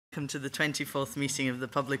Welcome to the 24th meeting of the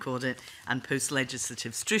Public Audit and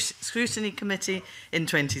Post-Legislative Scrutiny Committee in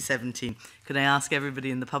 2017. Could I ask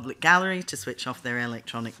everybody in the public gallery to switch off their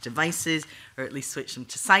electronic devices, or at least switch them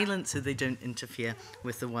to silent so they don't interfere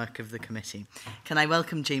with the work of the committee? Can I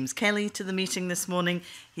welcome James Kelly to the meeting this morning?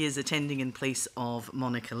 He is attending in place of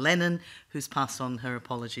Monica Lennon, who's passed on her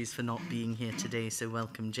apologies for not being here today, so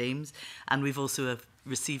welcome, James. And we've also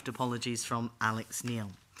received apologies from Alex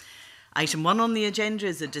Neil. Item 1 on the agenda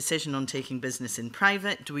is a decision on taking business in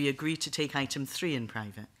private. Do we agree to take item 3 in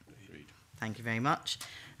private? Agreed. Thank you very much.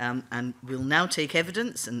 And we'll now take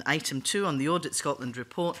evidence. And item 2 on the Audit Scotland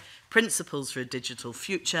report, Principles for a Digital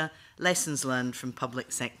Future, Lessons Learned from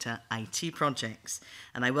Public Sector IT Projects.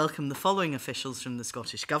 And I welcome the following officials from the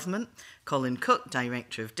Scottish Government: Colin Cook,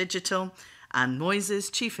 Director of Digital, Anne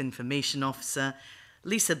Moises, Chief Information Officer,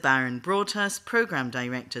 Lisa Baron-Broadhurst, Programme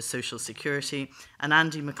Director, Social Security, and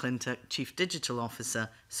Andy McClintock, Chief Digital Officer,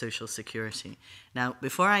 Social Security. Now,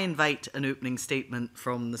 before I invite an opening statement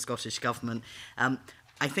from the Scottish Government,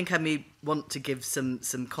 I think I may want to give some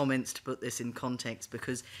comments to put this in context,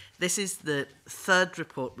 because this is the third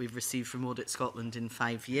report we've received from Audit Scotland in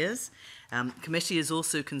 5 years. The committee has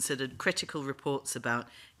also considered critical reports about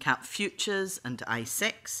CAP Futures and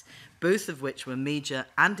I6, both of which were major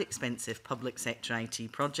and expensive public sector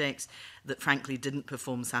IT projects that frankly didn't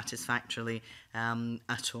perform satisfactorily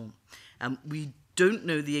at all. We don't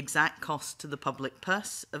know the exact cost to the public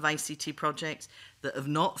purse of ICT projects that have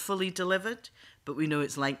not fully delivered, but we know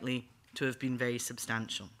it's likely to have been very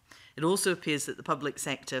substantial. It also appears that the public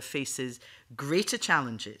sector faces greater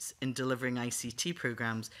challenges in delivering ICT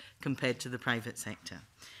programmes compared to the private sector.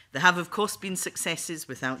 There have, of course, been successes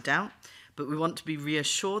without doubt, but we want to be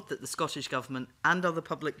reassured that the Scottish Government and other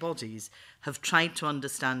public bodies have tried to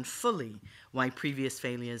understand fully why previous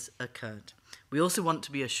failures occurred. We also want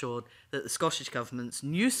to be assured that the Scottish Government's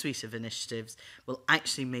new suite of initiatives will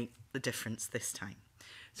actually make the difference this time.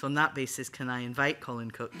 So on that basis, can I invite Colin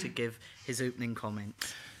Cook to give his opening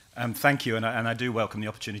comments? Thank you, and I do welcome the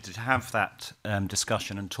opportunity to have that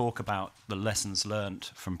discussion and talk about the lessons learned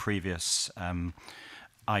from previous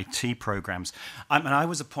IT programmes. I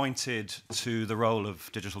was appointed to the role of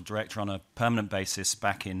Digital Director on a permanent basis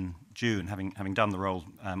back in June, having done the role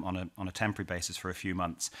on a temporary basis for a few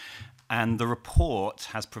months. And the report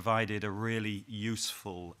has provided a really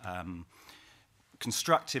useful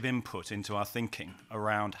constructive input into our thinking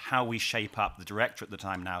around how we shape up the directorate that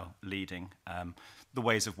I'm now leading, the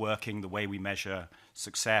ways of working, the way we measure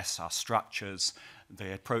success, our structures,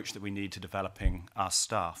 the approach that we need to developing our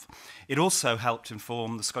staff. It also helped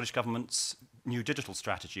inform the Scottish Government's new digital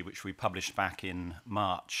strategy, which we published back in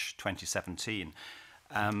March 2017.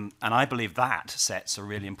 And I believe that sets a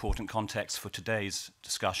really important context for today's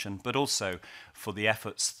discussion, but also for the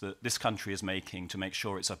efforts that this country is making to make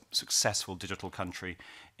sure it's a successful digital country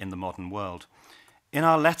in the modern world. In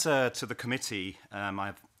our letter to the committee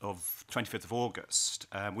of 25th of August,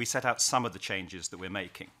 we set out some of the changes that we're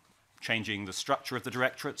making. Changing the structure of the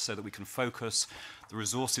directorate so that we can focus the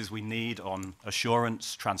resources we need on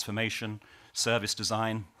assurance, transformation, service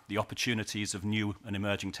design, the opportunities of new and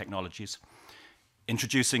emerging technologies.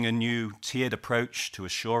 Introducing a new tiered approach to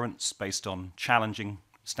assurance based on challenging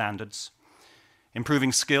standards.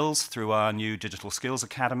 Improving skills through our new Digital Skills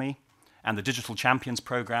Academy and the Digital Champions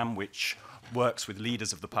Programme, which works with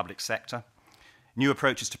leaders of the public sector. New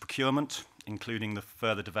approaches to procurement, including the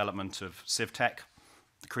further development of CivTech,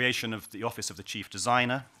 the creation of the Office of the Chief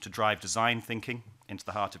Designer to drive design thinking into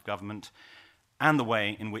the heart of government, and the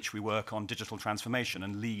way in which we work on digital transformation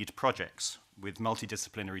and lead projects with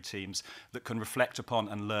multidisciplinary teams that can reflect upon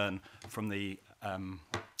and learn from the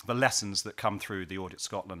lessons that come through the Audit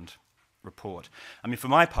Scotland report. I mean, for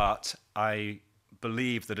my part, I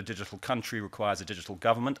believe that a digital country requires a digital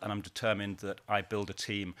government, and I'm determined that I build a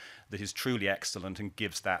team that is truly excellent and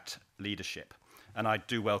gives that leadership. And I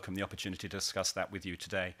do welcome the opportunity to discuss that with you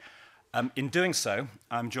today. In doing so,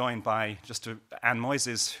 I'm joined by Anne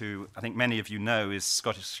Moises, who I think many of you know is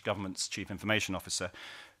Scottish Government's Chief Information Officer,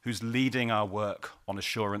 who's leading our work on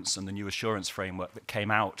assurance and the new assurance framework that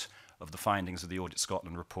came out of the findings of the Audit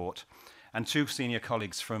Scotland report. And two senior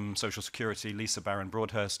colleagues from Social Security, Lisa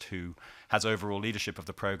Baron-Broadhurst, who has overall leadership of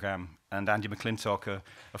the programme, and Andy McClintock,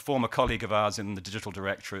 a former colleague of ours in the Digital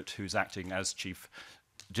Directorate, who's acting as Chief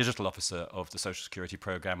Digital Officer of the Social Security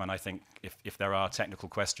Programme. And I think if there are technical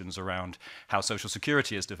questions around how Social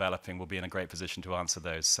Security is developing, we'll be in a great position to answer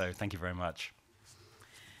those. So thank you very much.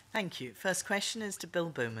 Thank you. First question is to Bill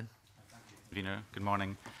Bowman. Thank you, good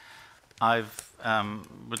morning. I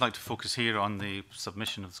would like to focus here on the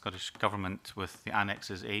submission of the Scottish Government with the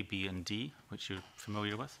annexes A, B and D, which you're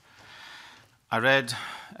familiar with. I read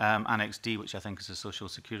Annex D, which I think is a social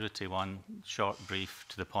security one, short, brief,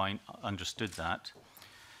 to the point, understood that.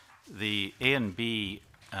 The A and B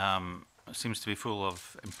seems to be full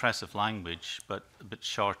of impressive language, but a bit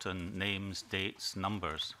short on names, dates,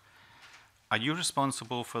 numbers. Are you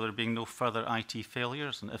responsible for there being no further IT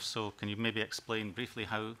failures? And if so, can you maybe explain briefly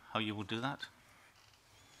how you will do that?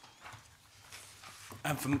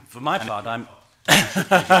 And for my part, I'm...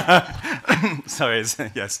 Sorry,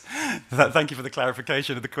 yes. Thank you for the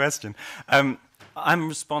clarification of the question. I'm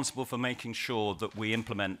responsible for making sure that we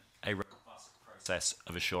implement a robust process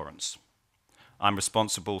of assurance. I'm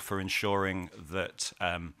responsible for ensuring that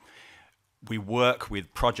we work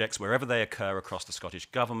with projects wherever they occur across the Scottish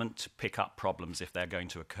Government to pick up problems if they're going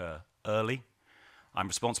to occur early. I'm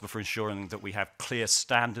responsible for ensuring that we have clear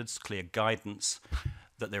standards, clear guidance,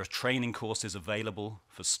 that there are training courses available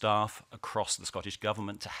for staff across the Scottish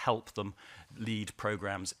Government to help them lead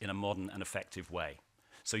programmes in a modern and effective way.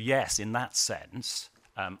 So yes, in that sense,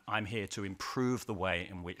 I'm here to improve the way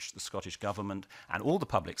in which the Scottish Government and all the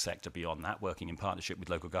public sector beyond that, working in partnership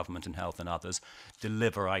with local government and health and others,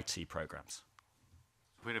 deliver IT programmes.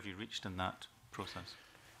 Where have you reached in that process?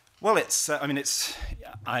 Well,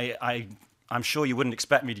 I'm sure you wouldn't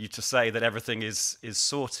expect me to say that everything is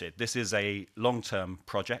sorted. This is a long-term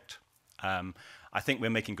project. I think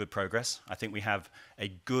we're making good progress. I think we have a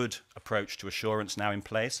good approach to assurance now in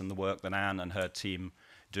place, and the work that Anne and her team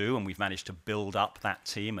do, and we've managed to build up that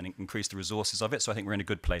team and increase the resources of it, so I think we're in a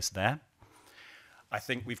good place there. I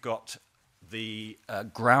think we've got the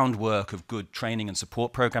groundwork of good training and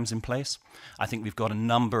support programs in place. I think we've got a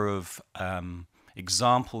number of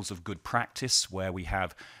examples of good practice where we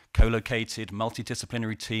have co-located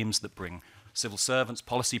multidisciplinary teams that bring civil servants,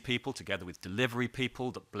 policy people, together with delivery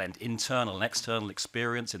people that blend internal and external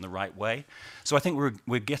experience in the right way. So I think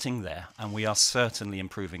we're getting there, and we are certainly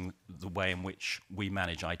improving the way in which we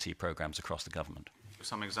manage IT programs across the government.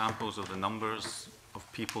 Some examples of the numbers of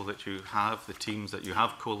people that you have, the teams that you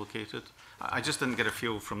have co-located. I just didn't get a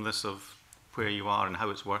feel from this of where you are and how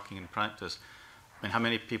it's working in practice. I mean, how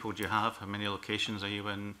many people do you have? How many locations are you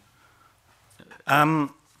in?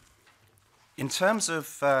 In terms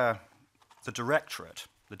of the directorate,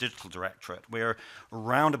 the digital directorate, we're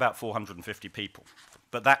around about 450 people.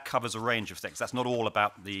 But that covers a range of things. That's not all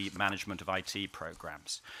about the management of IT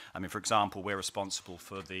programs. I mean, for example, we're responsible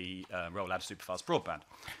for the rollout of superfast broadband.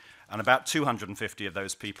 And about 250 of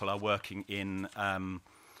those people are working in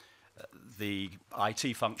the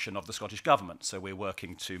IT function of the Scottish Government. So we're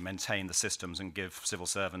working to maintain the systems and give civil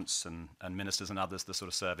servants and ministers and others the sort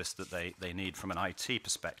of service that they need from an IT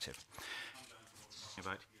perspective.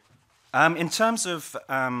 In terms of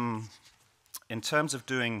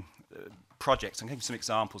doing projects, I'm giving some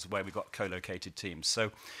examples of where we've got co-located teams.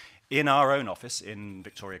 So in our own office in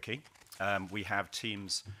Victoria Quay, we have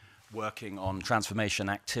teams working on transformation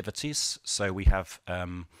activities. So we have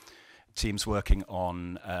teams working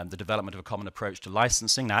on the development of a common approach to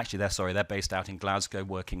licensing. Now, actually, they're based out in Glasgow,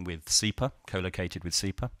 working with SEPA, co-located with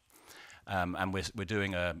SEPA. And we're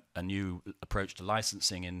doing a new approach to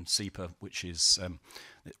licensing in SEPA, which is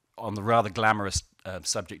on the rather glamorous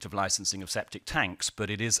subject of licensing of septic tanks,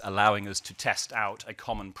 but it is allowing us to test out a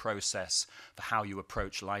common process for how you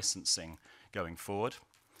approach licensing going forward.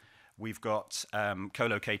 We've got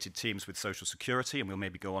co-located teams with Social Security, and we'll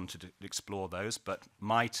maybe go on to explore those, but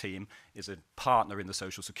my team is a partner in the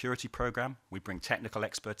Social Security programme. We bring technical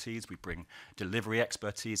expertise, we bring delivery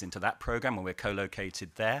expertise into that programme, and we're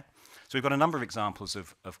co-located there. So we've got a number of examples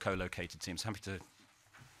of co-located teams. Happy to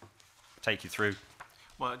take you through.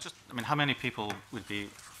 Well, how many people would be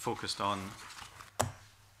focused on,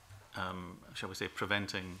 shall we say,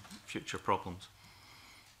 preventing future problems?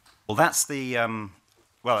 Well, that's the,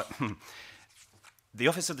 the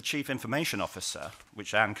Office of the Chief Information Officer,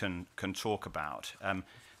 which Anne can talk about,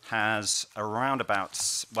 has around about,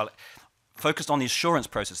 focused on the assurance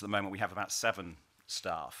process at the moment, we have about 7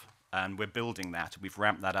 staff. And we're building that. We've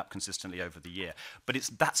ramped that up consistently over the year. But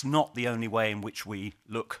that's not the only way in which we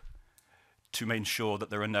look to ensure that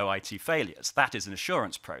there are no IT failures. That is an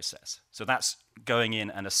assurance process. So that's going in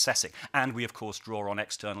and assessing. And we, of course, draw on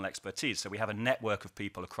external expertise. So we have a network of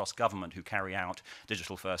people across government who carry out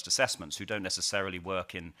digital first assessments, who don't necessarily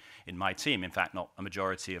work in my team. In fact, not a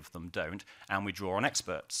majority of them don't. And we draw on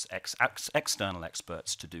experts, external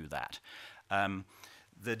experts to do that.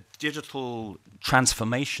 The digital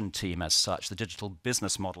transformation team as such, the digital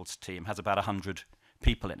business models team, has about 100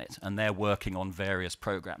 people in it, and they're working on various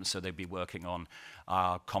programs. So they'd be working on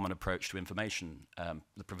our common approach to information,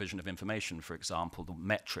 the provision of information, for example, the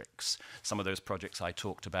metrics, some of those projects I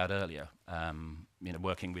talked about earlier,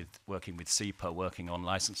 working with CEPA, working on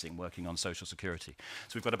licensing, working on social security.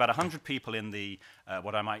 So we've got about 100 people in the,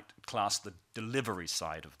 what I might class the delivery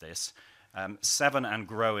side of this, 7 and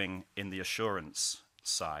growing in the assurance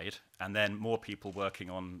side, and then more people working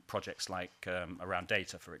on projects like around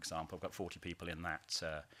data, for example. I've got 40 people in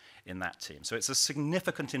that team. So it's a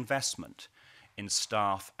significant investment in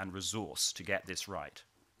staff and resource to get this right.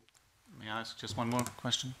 May I ask just one more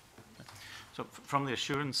question? So from the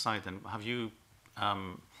assurance side then, have you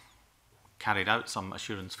carried out some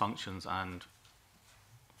assurance functions and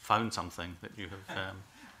found something that you have...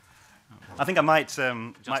 I think I might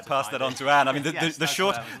pass that on to Anne. I mean,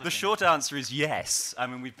 the short answer is yes. I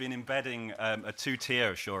mean, we've been embedding a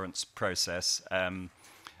two-tier assurance process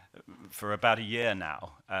for about a year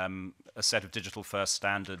now, a set of digital-first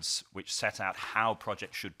standards which set out how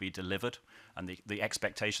projects should be delivered and the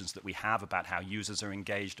expectations that we have about how users are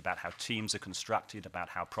engaged, about how teams are constructed, about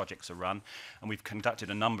how projects are run. And we've conducted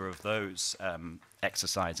a number of those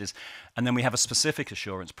exercises. And then we have a specific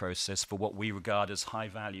assurance process for what we regard as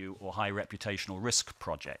high-value or high reputational risk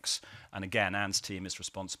projects. And again, Anne's team is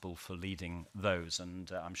responsible for leading those.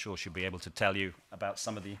 And I'm sure she'll be able to tell you about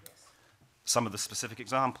some of the specific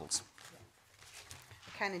examples.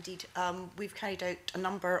 I can indeed. We've carried out a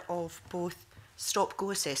number of both stop-go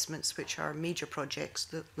assessments, which are major projects.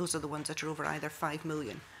 Those are the ones that are over either 5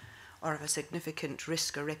 million or have a significant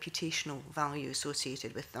risk or reputational value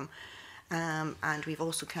associated with them. And we've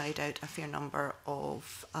also carried out a fair number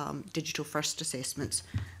of digital-first assessments.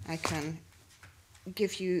 I can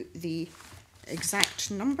give you the exact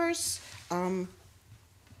numbers.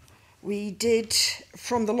 We did,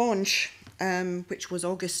 from the launch, which was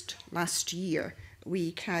August last year,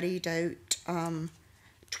 we carried out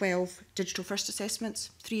 12 digital first assessments,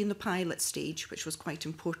 3 in the pilot stage, which was quite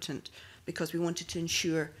important because we wanted to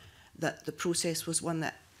ensure that the process was one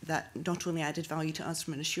that not only added value to us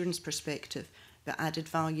from an assurance perspective, but added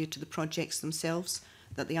value to the projects themselves,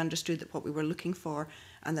 that they understood that what we were looking for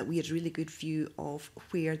and that we had a really good view of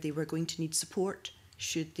where they were going to need support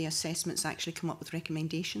should the assessments actually come up with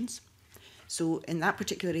recommendations. So in that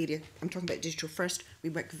particular area, I'm talking about digital first, we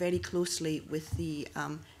work very closely with the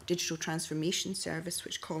digital transformation service,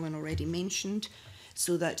 which Colin already mentioned,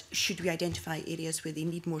 so that should we identify areas where they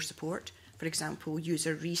need more support, for example,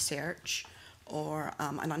 user research or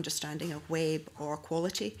an understanding of web or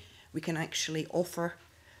quality, we can actually offer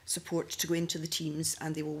support to go into the teams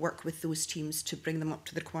and they will work with those teams to bring them up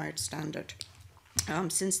to the required standard.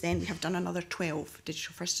 Since then, we have done another 12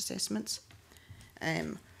 digital first assessments.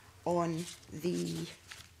 On the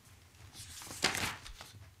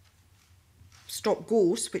stop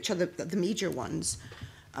goes, which are the major ones,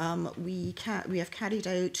 we have carried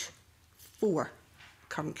out 4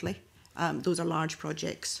 currently. Those are large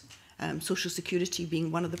projects. Social security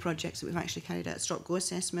being one of the projects that we've actually carried out a stop go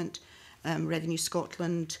assessment, Revenue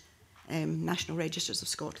Scotland, National Registers of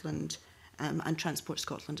Scotland, and Transport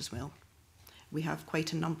Scotland as well. We have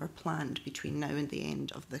quite a number planned between now and the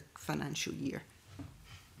end of the financial year.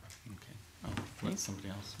 Let somebody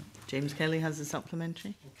else. James Kelly has a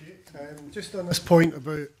supplementary. Okay. Just on this point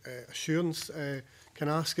about assurance, can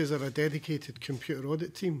I ask, is there a dedicated computer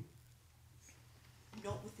audit team?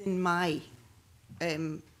 Not within my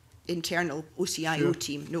internal OCIO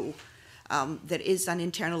team, no. There is an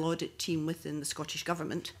internal audit team within the Scottish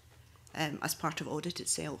Government as part of Audit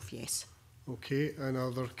itself, yes. Okay, and are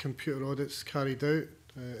there computer audits carried out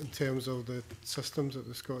in terms of the systems that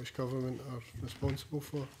the Scottish Government are responsible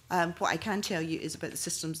for? What I can tell you is about the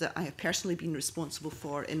systems that I have personally been responsible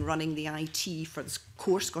for in running the IT for the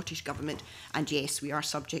core Scottish Government, and yes, we are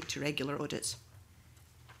subject to regular audits.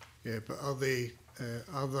 Yeah, but are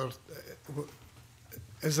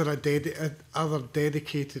there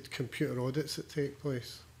dedicated computer audits that take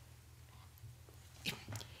place?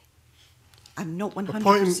 I'm not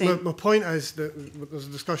 100%. My point is that there's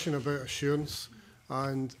a discussion about assurance,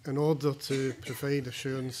 and in order to provide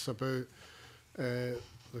assurance about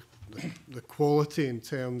the quality in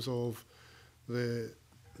terms of the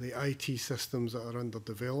IT systems that are under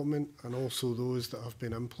development and also those that have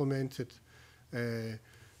been implemented, I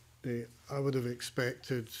would have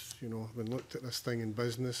expected, when looked at this thing in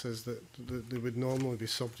business, is that they would normally be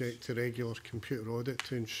subject to regular computer audit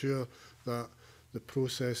to ensure that the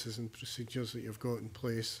processes and procedures that you've got in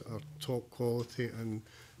place are top quality and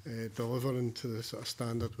delivering to the sort of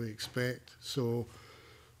standard we expect. So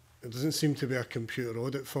it doesn't seem to be a computer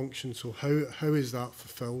audit function. So how is that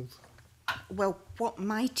fulfilled? Well, what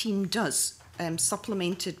my team does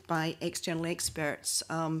supplemented by external experts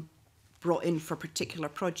brought in for particular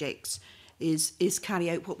projects, is carry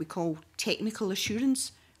out what we call technical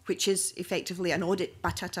assurance, which is effectively an audit,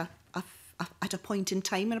 but at a point in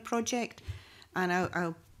time in a project. And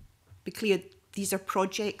I'll be clear, these are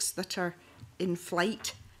projects that are in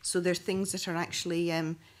flight, so they're things that are actually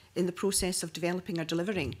in the process of developing or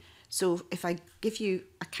delivering. So if I give you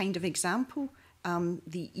a kind of example,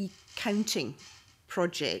 the e-counting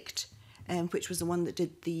project, which was the one that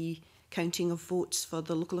did the counting of votes for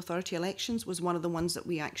the local authority elections, was one of the ones that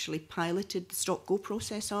we actually piloted the stop-go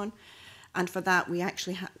process on. And for that, we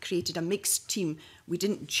actually created a mixed team. We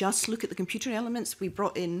didn't just look at the computer elements. We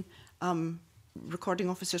brought in recording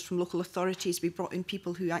officers from local authorities. We brought in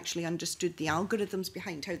people who actually understood the algorithms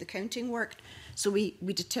behind how the counting worked. So we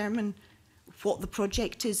determine what the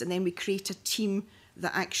project is, and then we create a team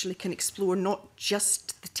that actually can explore not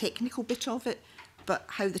just the technical bit of it, but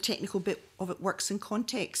how the technical bit of it works in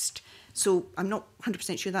context. So I'm not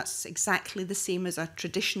 100% sure that's exactly the same as a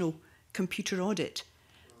traditional computer audit.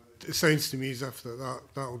 It sounds to me as if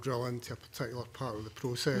that'll drill into a particular part of the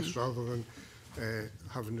process rather than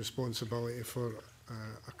having responsibility for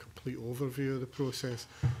a complete overview of the process.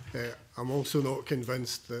 I'm also not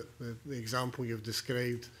convinced that the example you've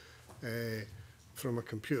described from a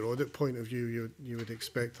computer audit point of view, you would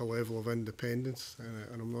expect a level of independence,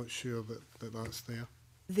 and I'm not sure that that's there.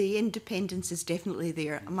 The independence is definitely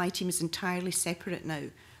there. My team is entirely separate now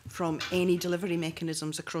from any delivery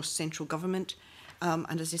mechanisms across central government.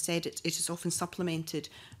 And as I said, it is often supplemented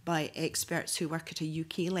by experts who work at a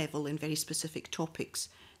UK level in very specific topics.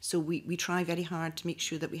 So we try very hard to make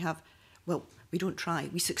sure that we have, well, we don't try,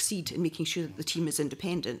 we succeed in making sure that the team is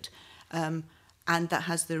independent and that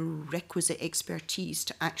has the requisite expertise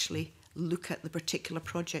to actually look at the particular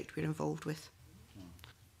project we're involved with.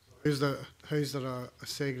 How's there a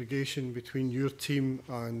segregation between your team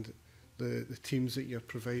and the teams that you're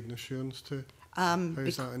providing assurance to?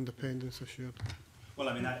 How's that independence assured? Well,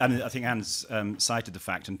 I think Anne's cited the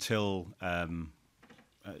fact until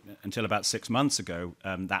about 6 months ago,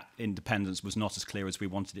 that independence was not as clear as we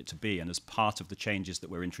wanted it to be. And as part of the changes that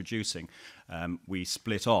we're introducing, we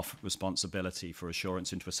split off responsibility for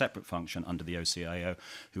assurance into a separate function under the OCIO,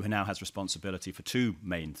 who now has responsibility for two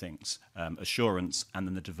main things, assurance and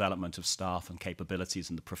then the development of staff and capabilities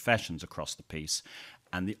and the professions across the piece.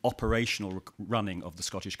 And the operational running of the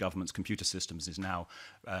Scottish Government's computer systems is now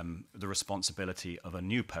the responsibility of a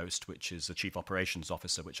new post, which is a Chief Operations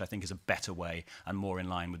Officer, which I think is a better way and more in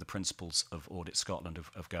line with the principles of Audit Scotland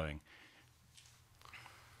of going.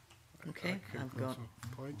 Okay, I've got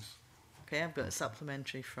a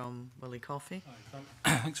supplementary from Willie Coffey.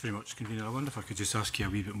 Thanks very much, Convener. I wonder if I could just ask you a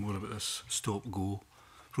wee bit more about this stop-go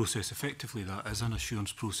process. Effectively, that is an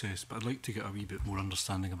assurance process, but I'd like to get a wee bit more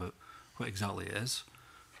understanding about what exactly it is.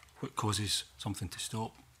 What causes something to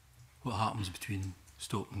stop? What happens between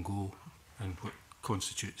stop and go? And what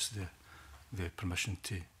constitutes the permission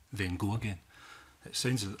to then go again? It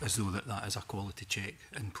sounds as though that is a quality check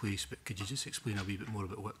in place, but could you just explain a wee bit more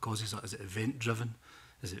about what causes that? Is it event-driven?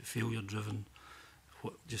 Is it failure-driven?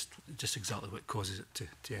 Just exactly what causes it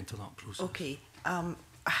to enter that process? Okay.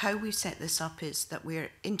 How we set this up is that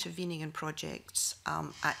we're intervening in projects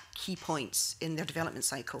at key points in their development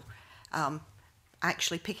cycle.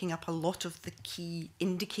 Actually picking up a lot of the key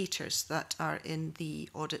indicators that are in the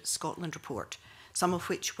Audit Scotland report, some of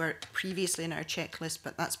which were previously in our checklist,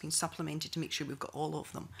 but that's been supplemented to make sure we've got all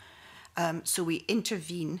of them. So we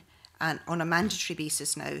intervene, and on a mandatory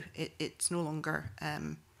basis now, it's no longer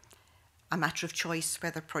a matter of choice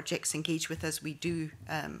whether projects engage with us. We do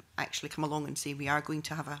actually come along and say we are going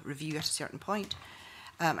to have a review at a certain point,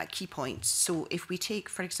 at key points. So if we take,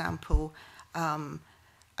 for example,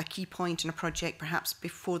 a key point in a project, perhaps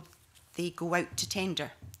before they go out to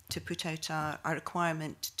tender to put out a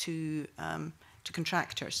requirement to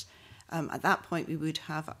contractors. At that point, we would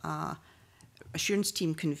have a assurance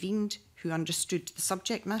team convened who understood the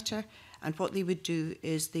subject matter, and what they would do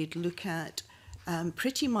is they'd look at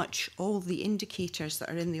pretty much all the indicators that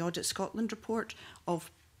are in the Audit Scotland report of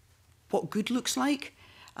what good looks like,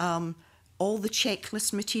 all the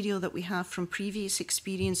checklist material that we have from previous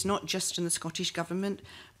experience, not just in the Scottish Government,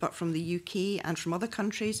 but from the UK and from other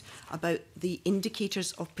countries, about the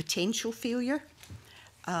indicators of potential failure.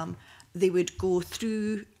 They would go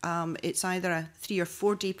through, it's either a 3 or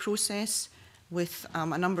 4 day process with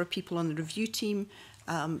a number of people on the review team.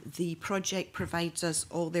 The project provides us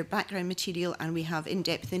all their background material, and we have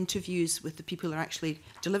in-depth interviews with the people who are actually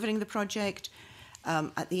delivering the project.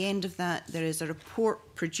 At the end of that, there is a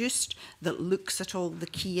report produced that looks at all the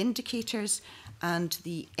key indicators, and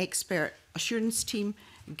the expert assurance team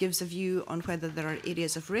gives a view on whether there are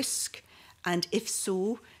areas of risk, and if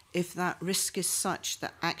so, if that risk is such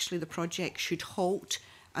that actually the project should halt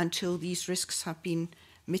until these risks have been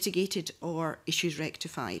mitigated or issues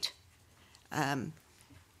rectified.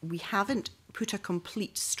 We haven't put a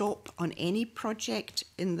complete stop on any project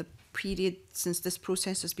in the period since this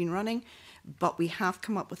process has been running, but we have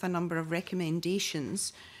come up with a number of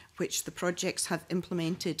recommendations which the projects have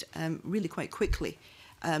implemented really quite quickly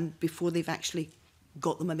before they've actually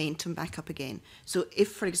got the momentum back up again. So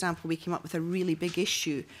if, for example, we came up with a really big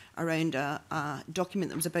issue around a document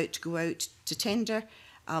that was about to go out to tender,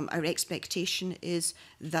 our expectation is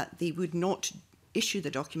that they would not issue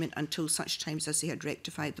the document until such times as they had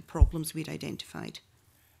rectified the problems we'd identified.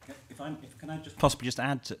 Can I just possibly just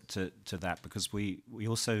add to that, because we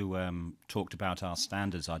also talked about our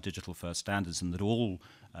standards, our digital first standards, and that all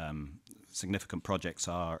significant projects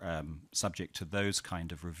are subject to those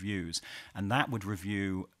kind of reviews, and that would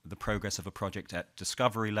review the progress of a project at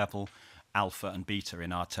discovery level, alpha and beta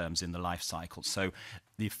in our terms in the life cycle. So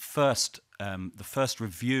the first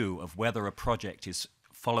review of whether a project is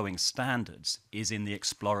following standards is in the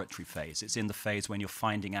exploratory phase. It's in the phase when you're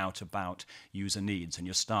finding out about user needs and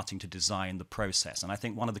you're starting to design the process. And I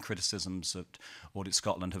think one of the criticisms that Audit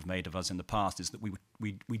Scotland have made of us in the past is that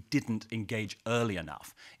we didn't engage early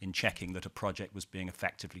enough in checking that a project was being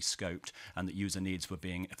effectively scoped and that user needs were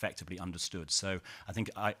being effectively understood. So I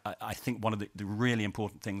think one of the really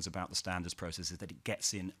important things about the standards process is that it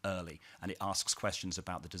gets in early and it asks questions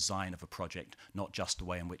about the design of a project, not just the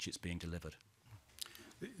way in which it's being delivered.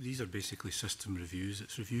 These are basically system reviews.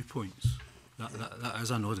 It's review points. That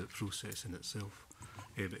is an audit process in itself.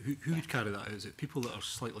 But who would carry that out? Is it people that are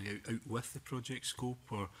slightly out with the project scope,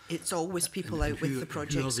 or it's always people out with the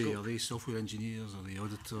project scope? Are they software engineers? Are they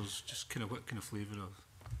auditors? Just kind of what kind of flavour of?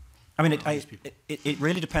 I mean, it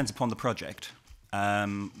really depends upon the project.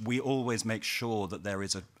 We always make sure that there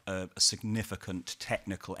is a significant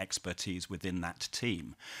technical expertise within that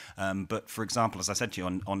team. But for example, as I said to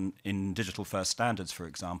you, in digital first standards, for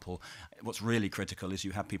example, what's really critical is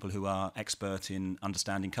you have people who are expert in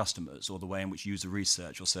understanding customers or the way in which user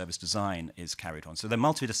research or service design is carried on. So they're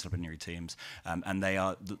multidisciplinary teams, and they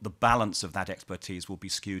are the balance of that expertise will be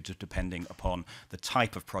skewed depending upon the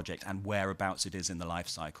type of project and whereabouts it is in the life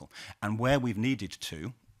cycle. And where we've needed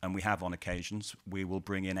to, and we have on occasions, we will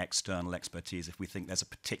bring in external expertise if we think there's a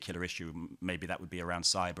particular issue. Maybe that would be around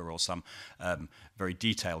cyber or some very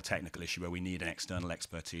detailed technical issue where we need an external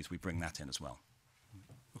expertise. We bring that in as well.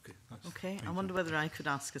 Okay, I wonder whether I could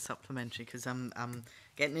ask a supplementary, because I'm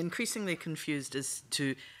getting increasingly confused as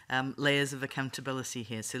to layers of accountability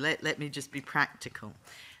here. So let me just be practical.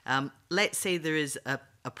 Let's say there is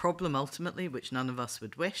a problem ultimately, which none of us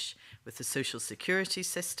would wish, with the social security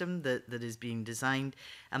system that is being designed.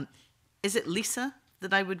 Is it Lisa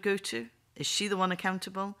that I would go to? Is she the one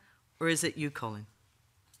accountable? Or is it you, Colin?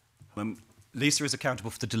 Lisa is accountable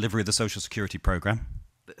for the delivery of the social security programme,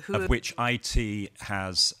 of which IT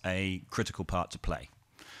has a critical part to play.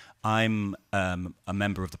 I'm a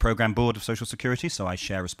member of the programme board of social security, so I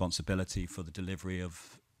share responsibility for the delivery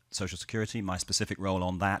of social security. My specific role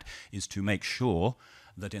on that is to make sure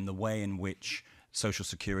that in the way in which social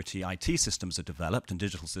security IT systems are developed and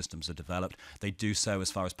digital systems are developed, they do so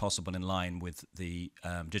as far as possible in line with the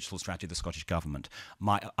digital strategy of the Scottish Government.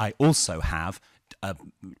 I also have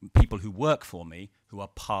people who work for me who are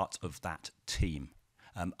part of that team.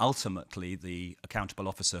 Ultimately, the accountable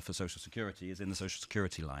officer for social security is in the social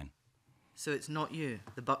security line. So it's not you.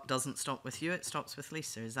 The buck doesn't stop with you, it stops with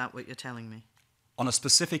Lisa. Is that what you're telling me? On a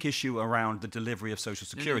specific issue around the delivery of social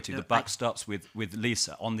security, the buck stops with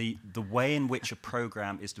Lisa. On the way in which a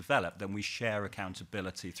programme is developed, then we share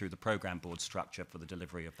accountability through the programme board structure for the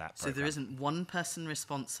delivery of that programme. So there isn't one person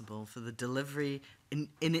responsible for the delivery in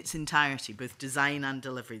its entirety, both design and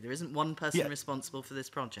delivery. There isn't one person responsible for this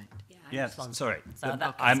project. Yes, sorry. So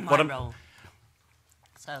that's my role.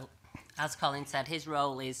 So, as Colin said, his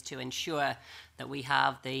role is to ensure that we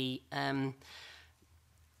have the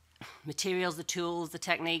materials, the tools, the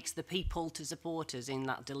techniques, the people to support us in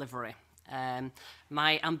that delivery.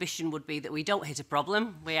 My ambition would be that we don't hit a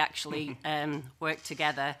problem. We actually work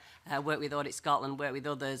together, work with Audit Scotland, work with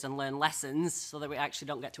others and learn lessons so that we actually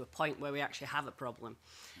don't get to a point where we actually have a problem.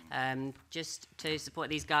 Just to support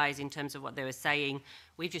these guys in terms of what they were saying,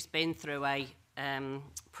 we've just been through a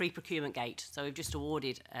pre-procurement gate. So we've just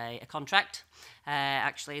awarded a contract.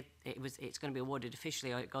 Actually, it's going to be awarded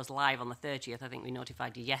officially, or it goes live on the 30th. I think we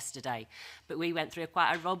notified you yesterday. But we went through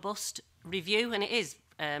quite a robust review, and it is,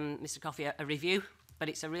 Mr. Coffey, a review but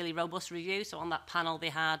it's a really robust review. So on that panel, they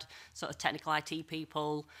had sort of technical IT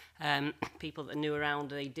people, people that knew around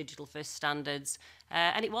the digital first standards,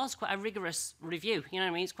 and it was quite a rigorous review. You know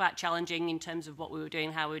what I mean? It's quite challenging in terms of what we were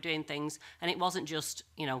doing, how we were doing things, and it wasn't just,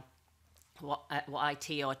 you know, what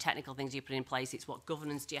IT or technical things you put in place. It's what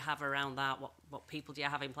governance do you have around that, what people do you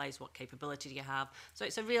have in place, what capability do you have. So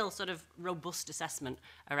it's a real sort of robust assessment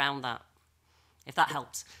around that, if that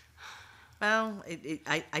helps. Well,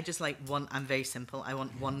 I just like one. I'm very simple. I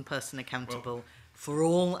want one person accountable for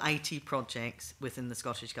all IT projects within the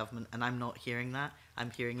Scottish Government, and I'm not hearing that. I'm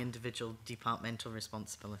hearing individual departmental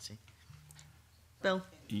responsibility. Bill?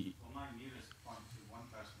 Well, my nearest point to one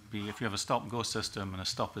person would be if you have a stop-go system and a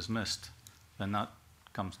stop is missed, then that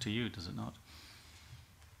comes to you, does it not?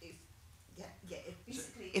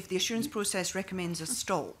 If the assurance process recommends a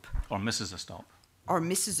stop. Or misses a stop. Or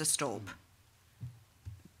misses a stop.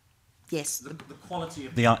 Yes. The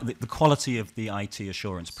quality of the IT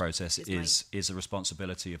assurance process is a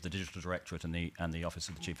responsibility of the Digital Directorate and the Office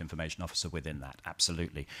of the Chief Information Officer within that,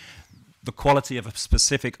 absolutely. The quality of a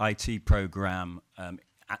specific IT programme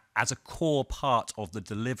as a core part of the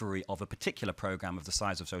delivery of a particular programme of the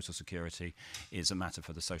size of Social Security is a matter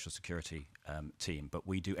for the Social Security team. But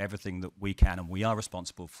we do everything that we can, and we are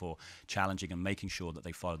responsible for challenging and making sure that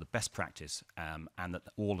they follow the best practice and that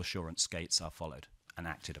all assurance gates are followed and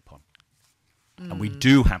acted upon. And we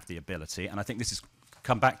do have the ability, and I think this is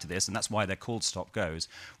come back to this, and that's why they're called stop-goes,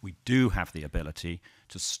 we do have the ability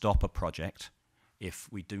to stop a project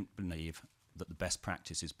if we don't believe that the best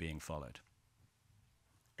practice is being followed.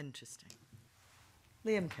 Interesting.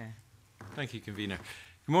 Liam Kerr. Thank you, Convener.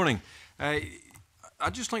 Good morning.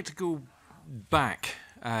 I'd just like to go back,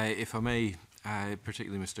 if I may,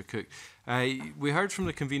 particularly Mr. Cook. We heard from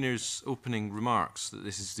the Convener's opening remarks that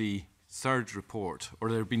this is the third report, or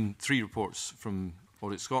there have been 3 reports from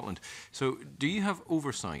Audit Scotland. So do you have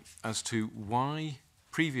oversight as to why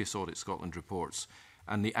previous Audit Scotland reports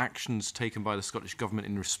and the actions taken by the Scottish Government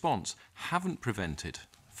in response haven't prevented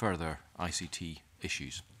further ICT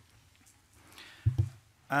issues?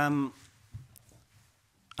 I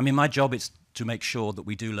mean, my job is to make sure that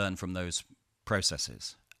we do learn from those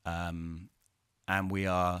processes, and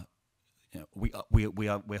we're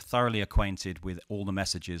thoroughly acquainted with all the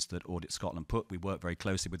messages that Audit Scotland put. We work very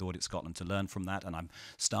closely with Audit Scotland to learn from that, and I've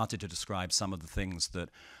started to describe some of the things that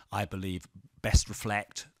I believe best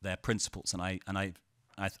reflect their principles. And I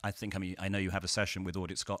think, I mean, I know you have a session with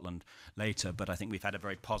Audit Scotland later, but I think we've had a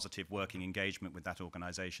very positive working engagement with that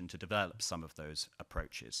organisation to develop some of those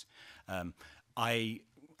approaches. As I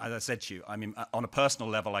said to you, I mean, on a personal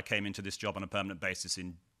level, I came into this job on a permanent basis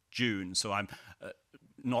in June, so I'm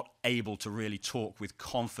not able to really talk with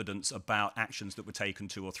confidence about actions that were taken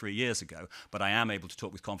 2 or 3 years ago, but I am able to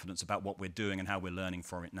talk with confidence about what we're doing and how we're learning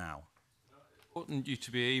from it now. Oughtn't you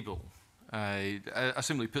to be able, I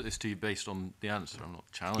simply put this to you based on the answer, I'm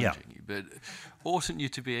not challenging you, but oughtn't you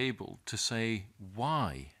to be able to say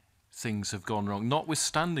why things have gone wrong,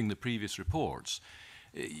 notwithstanding the previous reports?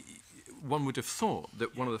 One would have thought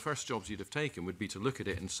that one of the first jobs you'd have taken would be to look at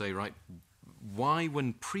it and say, right, why,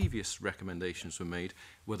 when previous recommendations were made,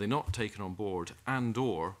 were they not taken on board, and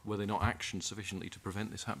or were they not actioned sufficiently to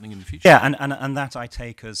prevent this happening in the future? Yeah, and that I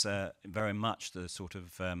take as very much the sort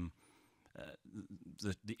of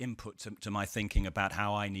the input to my thinking about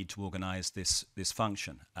how I need to organise this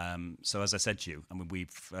function. So as I said to you, I mean,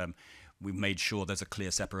 we've made sure there's a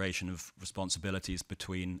clear separation of responsibilities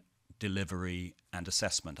between delivery and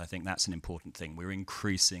assessment. I think that's an important thing. We're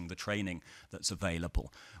increasing the training that's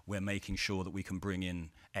available. We're making sure that we can bring in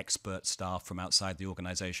expert staff from outside the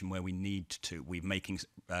organisation where we need to. We're making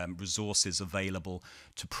resources available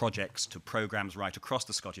to projects, to programmes right across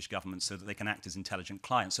the Scottish Government so that they can act as intelligent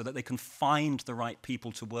clients, so that they can find the right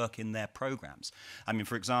people to work in their programmes. I mean,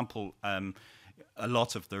 for example, a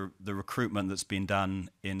lot of the recruitment that's been done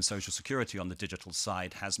in Social Security on the digital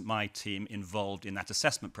side has my team involved in that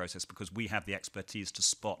assessment process, because we have the expertise to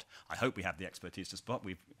spot, I hope we have the expertise to spot,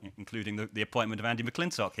 including the appointment of Andy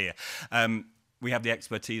McClintock here. We have the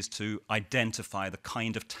expertise to identify the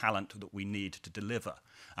kind of talent that we need to deliver.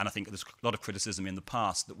 And I think there's a lot of criticism in the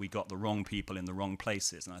past that we got the wrong people in the wrong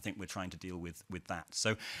places, and I think we're trying to deal with that.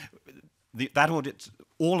 So that audit,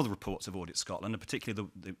 all of the reports of Audit Scotland, and particularly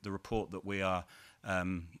the report that we are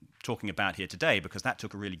talking about here today, because that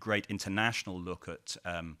took a really great international look at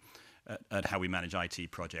how we manage IT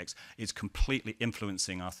projects, is completely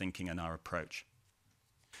influencing our thinking and our approach.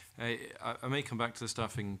 I may come back to the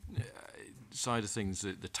staffing side of things,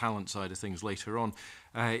 the talent side of things later on,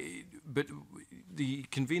 but the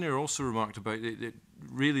convener also remarked about that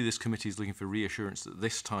really this committee is looking for reassurance that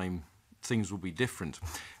this time things will be different.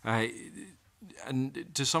 and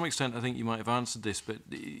to some extent, I think you might have answered this, but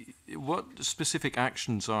what specific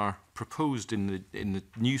actions are proposed in the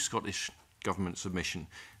new Scottish Government submission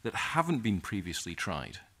that haven't been previously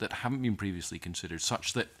tried, that haven't been previously considered,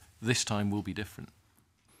 such that this time will be different?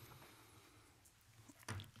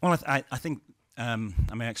 Well, I think I mean,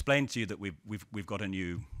 I explained to you that we've got a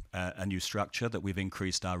new structure, that we've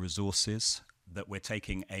increased our resources, that we're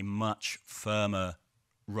taking a much firmer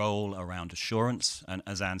role around assurance. And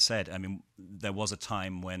as Anne said, I mean, there was a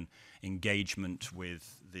time when engagement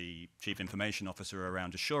with the Chief Information Officer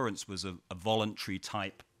around assurance was a voluntary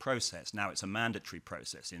type process. Now it's a mandatory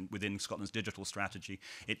process. Within Scotland's digital strategy,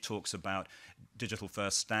 it talks about digital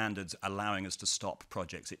first standards allowing us to stop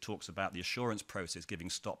projects. It talks about the assurance process giving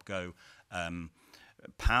stop-go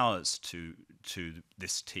powers to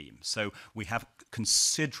this team. So we have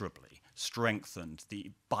considerably strengthened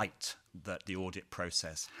the bite that the audit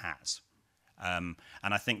process has. And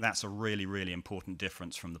I think that's a really, really important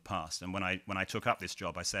difference from the past. And when I took up this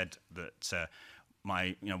job, I said that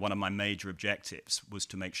one of my major objectives was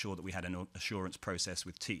to make sure that we had an assurance process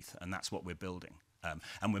with teeth, and that's what we're building.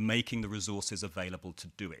 And we're making the resources available to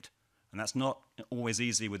do it. And that's not always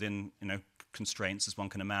easy within constraints, as one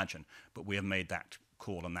can imagine, but we have made that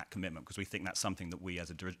call and that commitment because we think that's something that we as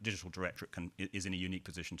a digital directorate is in a unique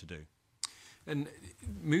position to do. And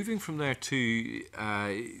moving from there to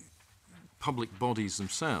public bodies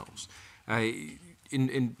themselves,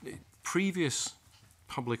 in previous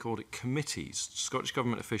public audit committees, Scottish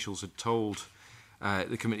Government officials had told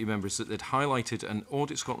the committee members that they'd highlighted an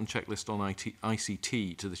Audit Scotland checklist on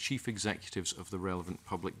ICT to the chief executives of the relevant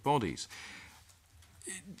public bodies.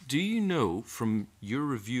 Do you know, from your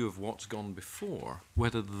review of what's gone before,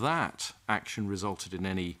 whether that action resulted in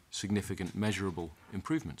any significant measurable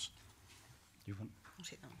improvements? I'll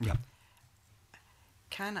take that one. Yeah.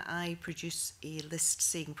 Can I produce a list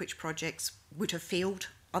saying which projects would have failed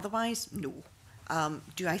otherwise? No.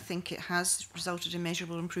 Do I think it has resulted in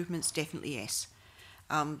measurable improvements? Definitely yes.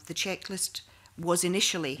 The checklist was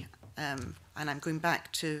initially, and I'm going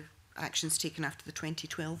back to actions taken after the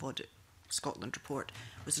 2012 Audit Scotland report,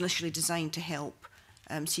 was initially designed to help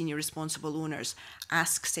senior responsible owners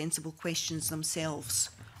ask sensible questions themselves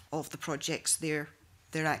of the projects they're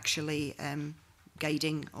actually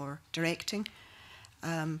guiding or directing.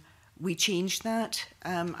 We changed that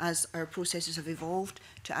as our processes have evolved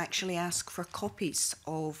to actually ask for copies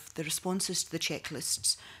of the responses to the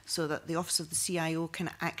checklists so that the Office of the CIO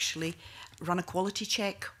can actually run a quality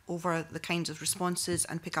check over the kinds of responses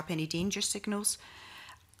and pick up any danger signals.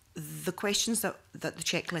 The questions that the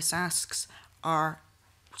checklist asks are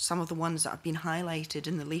some of the ones that have been highlighted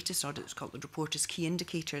in the latest Audit Scotland report as key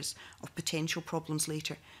indicators of potential problems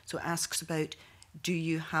later. So it asks about, do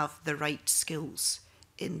you have the right skills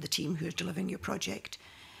in the team who are delivering your project?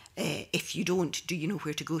 If you don't, do you know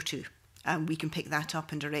where to go to? And we can pick that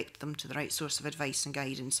up and direct them to the right source of advice and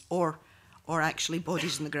guidance, or actually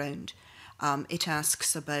bodies on the ground. It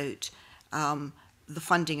asks about the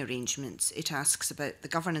funding arrangements. It asks about the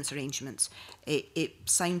governance arrangements. It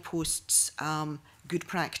signposts good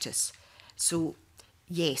practice. So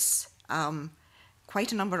yes,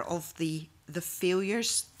 quite a number of the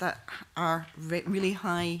failures that are really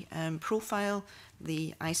high profile,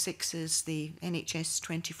 the I6s, the NHS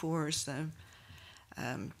 24s, the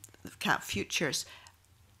CAP Futures,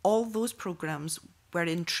 all those programmes were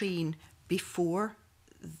in train before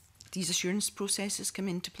these assurance processes come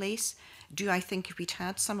into place. Do I think if we'd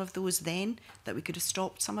had some of those then, that we could have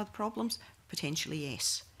stopped some of the problems? Potentially,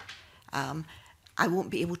 yes. I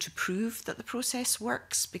won't be able to prove that the process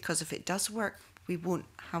works, because if it does work, we won't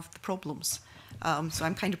have the problems. So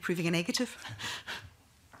I'm kind of proving a negative.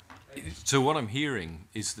 So what I'm hearing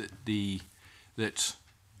is that that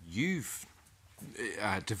you've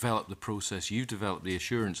developed the process, you've developed the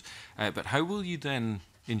assurance, but how will you then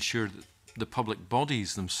ensure that the public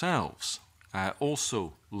bodies themselves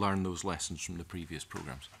also learn those lessons from the previous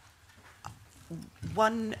programmes?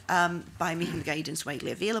 One, by making the guidance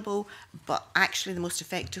widely available, but actually the most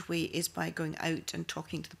effective way is by going out and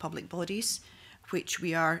talking to the public bodies, which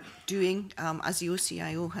we are doing. As the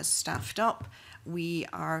OCIO has staffed up, we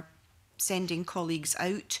are sending colleagues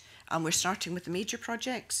out, and we're starting with the major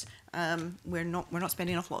projects. We're not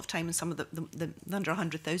spending an awful lot of time on some of the under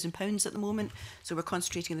 £100,000 at the moment, so we're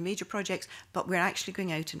concentrating on the major projects, but we're actually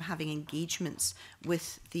going out and having engagements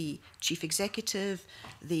with the chief executive,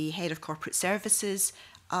 the head of corporate services,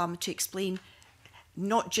 to explain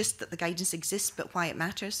not just that the guidance exists, but why it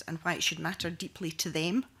matters and why it should matter deeply to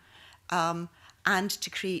them, and to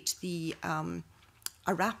create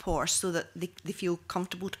a rapport so that they feel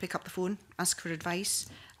comfortable to pick up the phone, ask for advice,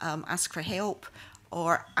 ask for help,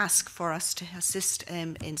 or ask for us to assist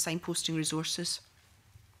in signposting resources.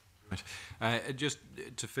 Right. Just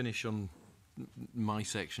to finish on my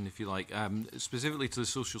section, if you like, specifically to the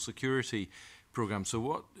Social Security programme. So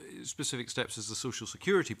what specific steps has the Social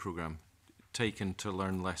Security programme taken to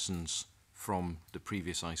learn lessons from the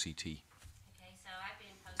previous ICT? Okay, so I've been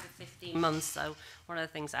in post for 15 months, so one of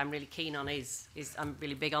the things I'm really keen on is I'm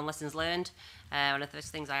really big on lessons learned. One of the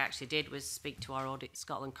first things I actually did was speak to our Audit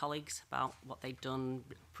Scotland colleagues about what they'd done,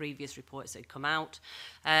 previous reports that had come out.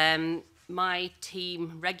 My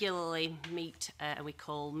team regularly meet, and we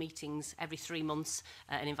call meetings every 3 months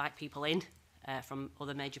and invite people in from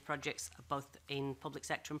other major projects, both in public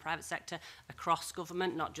sector and private sector, across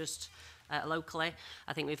government, not just locally.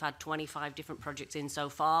 I think we've had 25 different projects in so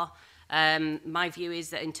far. My view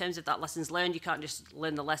is that in terms of that lessons learned, you can't just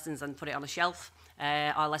learn the lessons and put it on a shelf.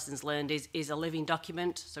 Our lessons learned is a living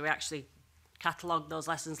document, so we actually catalogue those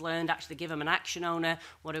lessons learned, actually give them an action owner,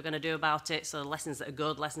 what are we going to do about it, so lessons that are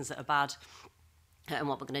good, lessons that are bad, and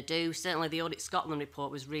what we're going to do. Certainly the Audit Scotland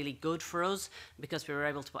report was really good for us because we were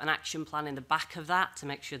able to put an action plan in the back of that to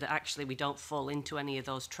make sure that actually we don't fall into any of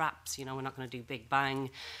those traps. You know, we're not going to do big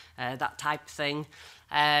bang, that type of thing.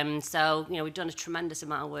 So, you know, we've done a tremendous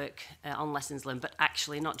amount of work on lessons learned, but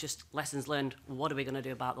actually not just lessons learned, what are we going to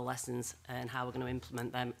do about the lessons and how we're going to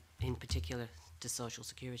implement them, in particular to social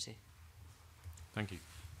security. Thank you.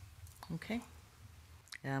 Okay.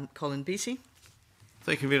 Colin Beattie.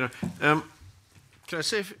 Thank you, Vera. Can I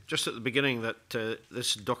say just at the beginning that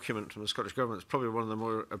this document from the Scottish Government is probably one of the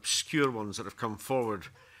more obscure ones that have come forward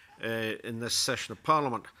in this session of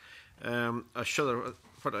Parliament. I'm sure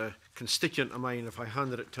what a constituent of mine, if I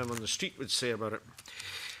handed it to him on the street, would say about it.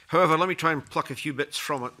 However, let me try and pluck a few bits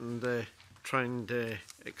from it and try and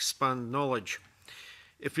expand knowledge.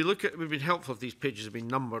 If we look at, it would be helpful if these pages have been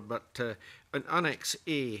numbered, but in Annex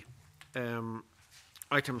A,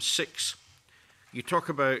 item 6, you talk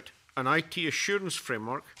about an IT assurance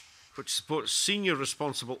framework which supports senior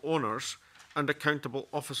responsible owners and accountable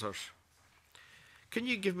officers. Can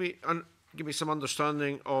you give me some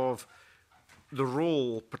understanding of the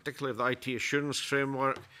role, particularly of the IT assurance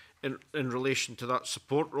framework, in relation to that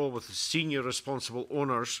support role with the senior responsible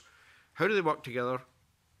owners? How do they work together?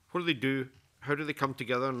 What do they do? How do they come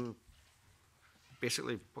together? And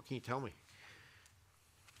basically, what can you tell me?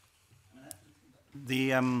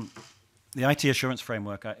 The IT assurance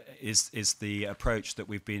framework is the approach that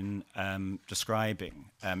we've been describing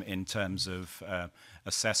in terms of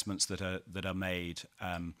assessments that are made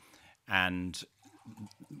and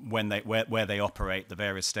where they operate, the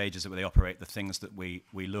various stages where they operate, the things that we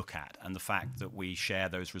look at, and the fact that we share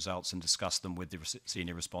those results and discuss them with the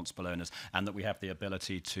senior responsible owners, and that we have the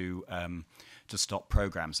ability to stop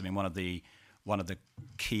programs. I mean, one of the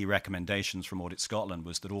key recommendations from Audit Scotland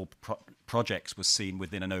was that all projects were seen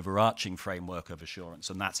within an overarching framework of assurance,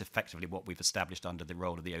 and that's effectively what we've established under the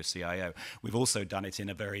role of the OCIO. We've also done it in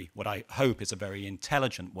a very, what I hope is a very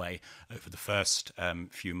intelligent way over the first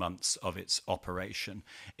few months of its operation,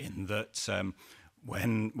 in that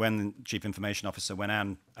when Chief Information Officer, when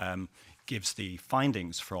Anne gives the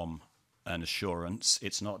findings from an assurance,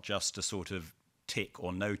 it's not just a sort of tick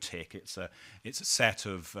or no tick. It's a set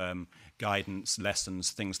of guidance,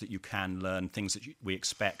 lessons, things that you can learn, things that we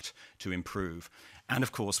expect to improve. And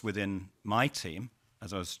of course, within my team,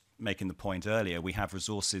 as I was making the point earlier, we have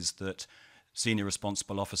resources that senior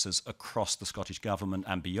responsible officers across the Scottish Government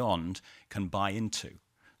and beyond can buy into.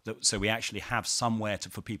 So we actually have somewhere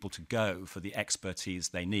for people to go for the expertise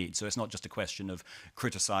they need. So it's not just a question of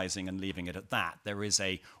criticising and leaving it at that. There is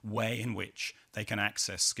a way in which they can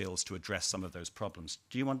access skills to address some of those problems.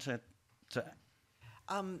 Do you want to?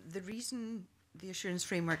 The reason the assurance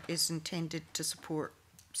framework is intended to support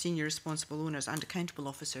senior responsible owners and accountable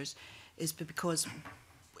officers is because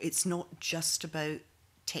it's not just about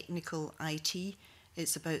technical IT,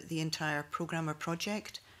 it's about the entire programme or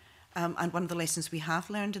project. And one of the lessons we have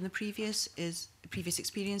learned in the previous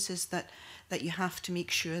experience is that you have to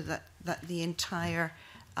make sure that the entire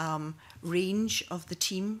range of the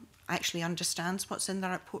team actually understands what's in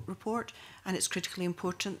that report, and it's critically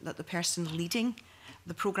important that the person leading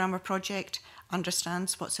the programme or project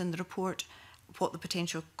understands what's in the report, what the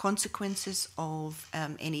potential consequences of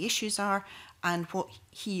any issues are, and what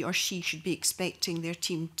he or she should be expecting their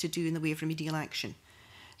team to do in the way of remedial action.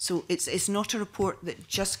 So it's not a report that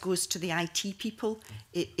just goes to the IT people.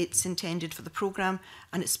 It's intended for the programme,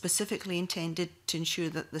 and it's specifically intended to ensure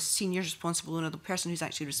that the senior responsible owner, the person who's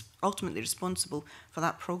actually ultimately responsible for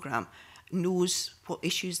that programme, knows what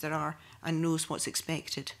issues there are and knows what's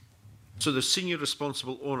expected. So the senior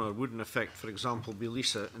responsible owner would in effect, for example, be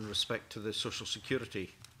Lisa in respect to the social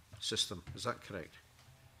security system. Is that correct?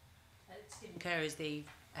 Stephen Kerr is the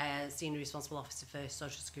Senior Responsible Officer for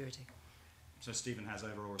Social Security. So Stephen has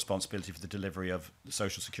overall responsibility for the delivery of the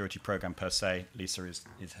Social Security programme per se. Lisa is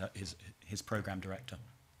his programme director.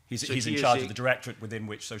 He's in charge of the directorate within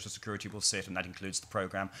which Social Security will sit, and that includes the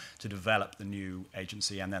programme to develop the new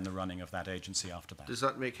agency and then the running of that agency after that. Does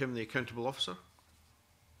that make him the accountable officer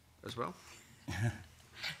as well?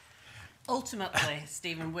 Ultimately,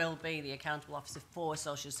 Stephen will be the accountable officer for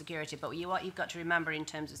Social Security, but what you've got to remember in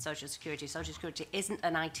terms of Social Security isn't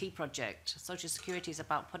an IT project. Social Security is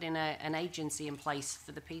about putting an agency in place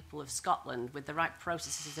for the people of Scotland with the right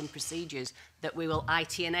processes and procedures that we will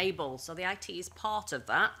IT enable. So the IT is part of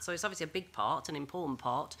that. So it's obviously a big part, an important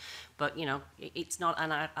part, but you know, it's not,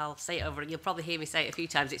 and I'll say it over, you'll probably hear me say it a few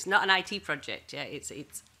times, it's not an IT project, yeah, it's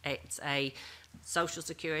a Social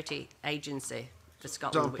Security agency for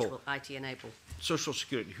Scotland, which will IT enable. Social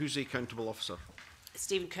Security, who's the accountable officer?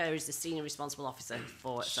 Stephen Kerr is the Senior Responsible Officer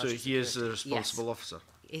for So Social Security. he is the responsible Yes. officer?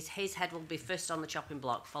 His head will be first on the chopping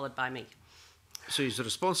block, followed by me. So he's the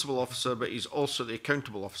responsible officer, but he's also the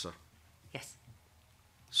accountable officer? Yes.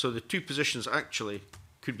 So the two positions actually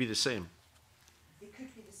could be the same? They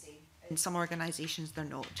could be the same. In some organisations, they're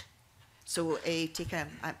not. So take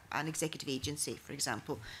an executive agency, for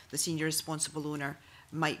example. The senior responsible owner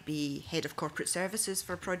might be head of corporate services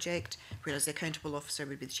for a project, whereas the accountable officer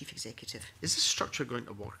would be the chief executive. Is this structure going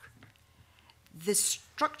to work? The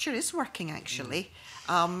structure is working, actually.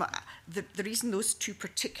 The reason those two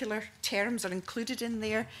particular terms are included in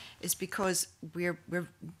there is because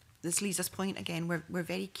this Lisa's point again, we're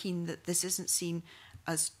very keen that this isn't seen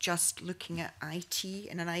as just looking at IT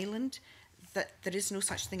in an island, that there is no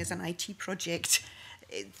such thing as an IT project.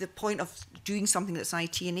 The point of doing something that's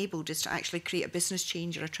IT enabled is to actually create a business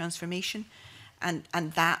change or a transformation, and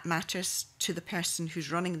that matters to the person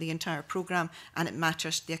who's running the entire programme, and it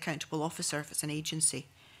matters to the accountable officer if it's an agency.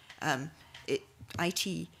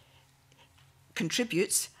 IT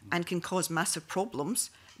contributes and can cause massive problems,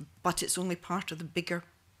 but it's only part of the bigger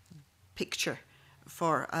picture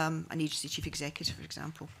for an agency chief executive, for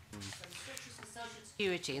example. Social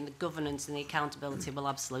Security and the governance and the accountability will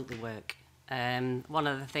absolutely work. One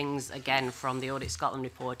of the things, again, from the Audit Scotland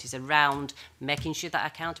report is around making sure that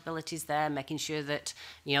accountability is there, making sure that,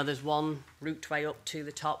 you know, there's one route way up to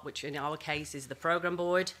the top, which in our case is the programme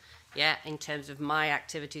board. Yeah, in terms of my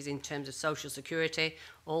activities, in terms of Social Security,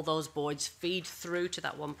 all those boards feed through to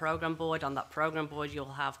that one programme board. On that programme board, you'll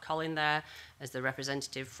have Colin there as the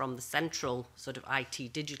representative from the central sort of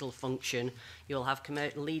IT digital function. You'll have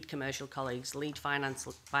lead commercial colleagues, lead finance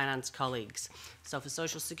colleagues. So for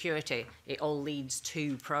Social Security, it all leads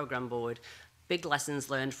to programme board. Big lessons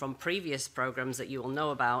learned from previous programmes that you will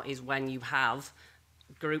know about is when you have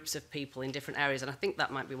groups of people in different areas, and I think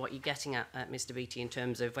that might be what you're getting at, Mr. Beattie, in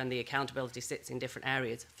terms of when the accountability sits in different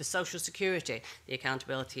areas. For Social Security, the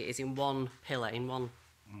accountability is in one pillar, in one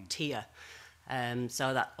tier,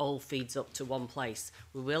 so that all feeds up to one place.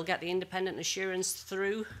 We will get the independent assurance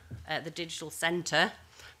through the digital centre,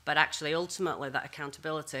 but actually ultimately that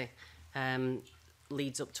accountability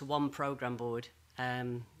leads up to one programme board.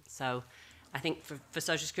 So I think for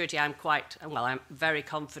Social Security, I'm very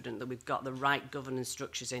confident that we've got the right governance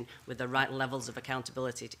structures in with the right levels of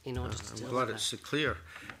accountability in order to deliver. I'm glad it's so clear.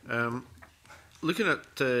 Looking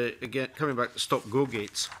at, again, coming back to stop-go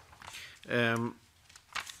gates,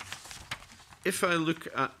 if I look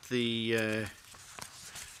at the, I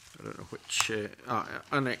don't know which,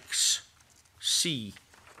 Annex C,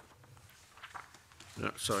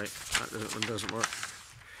 no, sorry, that one doesn't work.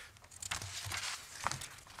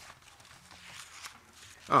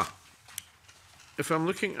 If I'm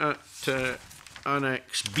looking at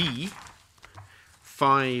Annex B,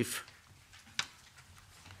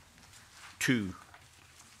 5.2,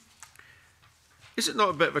 is it not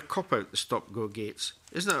a bit of a cop-out, the stop-go gates?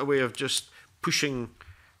 Isn't it a way of just pushing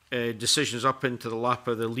decisions up into the lap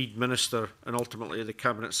of the lead minister and ultimately the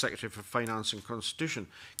Cabinet Secretary for Finance and Constitution?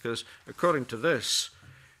 Because according to this,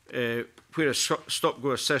 where a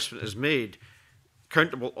stop-go assessment is made,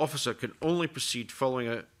 accountable officer can only proceed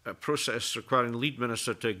following a process requiring the lead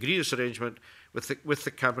minister to agree this arrangement with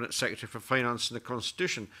the Cabinet Secretary for Finance and the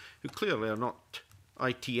Constitution, who clearly are not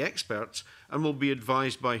IT experts and will be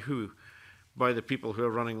advised by who? By the people who are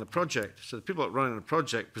running the project. So the people that are running the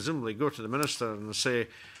project presumably go to the minister and say,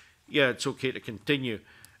 yeah, it's okay to continue.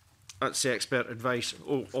 That's the expert advice.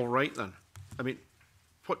 Oh, all right then. I mean,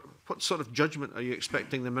 what sort of judgment are you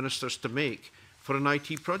expecting the ministers to make for an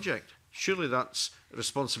IT project? Surely that's a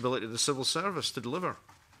responsibility of the civil service to deliver.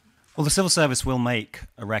 Well, the civil service will make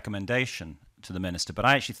a recommendation to the minister, but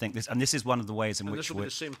I actually think this, and this is one of the ways in and which this will be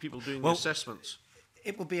the same people doing well, the assessments.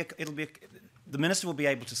 The minister will be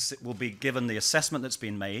able to will be given the assessment that's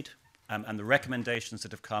been made and the recommendations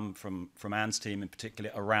that have come from Anne's team in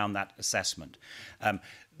particular around that assessment.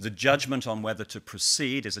 The judgment on whether to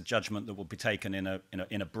proceed is a judgment that will be taken in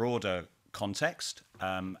a broader context,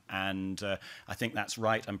 and I think that's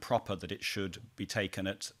right and proper that it should be taken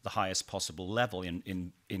at the highest possible level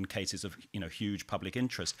in cases of huge public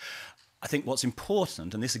interest. I think what's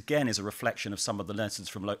important, and this again is a reflection of some of the lessons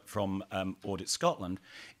from Audit Scotland,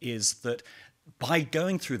 is that by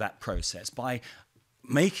going through that process, by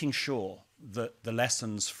making sure that the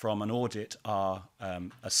lessons from an audit are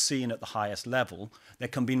seen at the highest level, there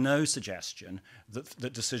can be no suggestion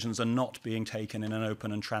that decisions are not being taken in an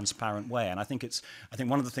open and transparent way. And I think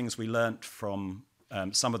one of the things we learnt from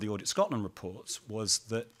some of the Audit Scotland reports was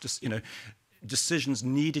that decisions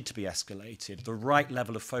needed to be escalated, the right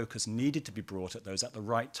level of focus needed to be brought at those at the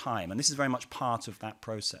right time, and this is very much part of that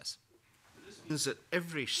process. This means that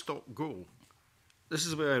every stop-go, this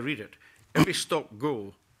is the way I read it, every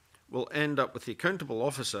stop-go will end up with the accountable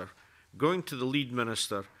officer going to the lead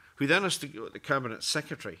minister, who then has to go to the cabinet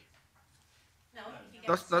secretary.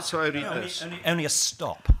 No, that's how I read this. Only a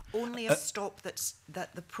stop. Only a stop that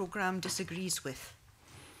the programme disagrees with.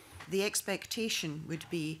 The expectation would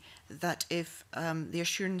be that if the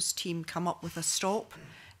assurance team come up with a stop,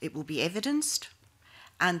 it will be evidenced,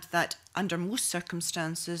 and that under most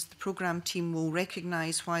circumstances, the programme team will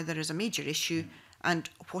recognise why there is a major issue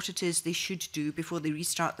and what it is they should do before they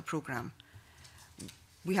restart the programme.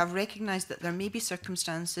 We have recognised that there may be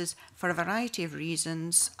circumstances, for a variety of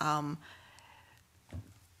reasons,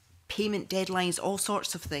 payment deadlines, all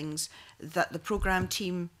sorts of things, that the programme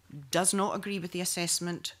team does not agree with the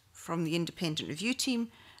assessment from the independent review team,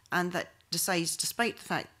 and that decides, despite the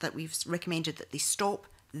fact that we've recommended that they stop,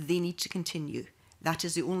 they need to continue. That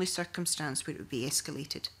is the only circumstance where it would be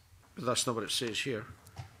escalated. But that's not what it says here.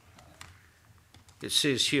 It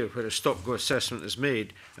says here, where a stop-go assessment is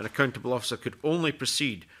made, an accountable officer could only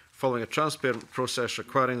proceed following a transparent process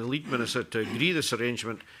requiring the lead minister to agree this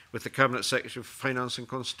arrangement with the Cabinet Secretary for Finance and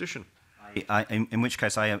Constitution. In which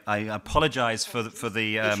case, I apologise for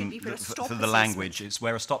the language. It's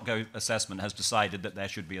where a stop-go assessment has decided that there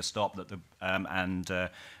should be a stop,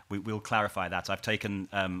 we'll clarify that. I've taken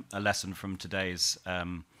a lesson from today's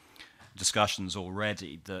discussions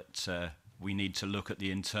already that we need to look at the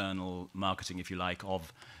internal marketing, if you like,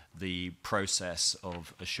 of the process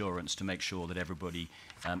of assurance to make sure that everybody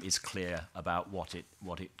is clear about what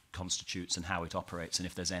it constitutes and how it operates, and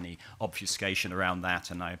if there's any obfuscation around that.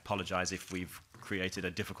 And I apologise if we've created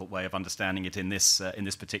a difficult way of understanding it in this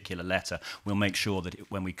particular letter. We'll make sure that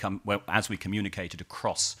as we communicate it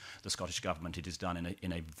across the Scottish Government, it is done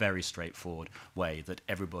in a very straightforward way that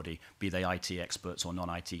everybody, be they IT experts or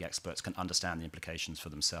non-IT experts, can understand the implications for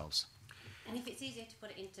themselves. And if it's easier to put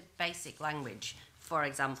it into basic language, for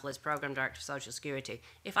example, as Programme Director of Social Security,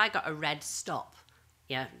 if I got a red stop,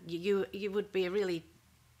 you would be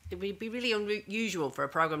it would be really unusual for a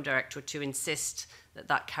Programme Director to insist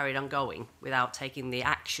that carried on going without taking the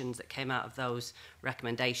actions that came out of those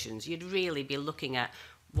recommendations. You'd really be looking at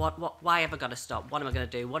why have I got to stop? What am I going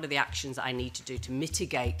to do? What are the actions that I need to do to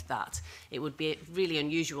mitigate that? It would be really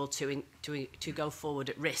unusual to go forward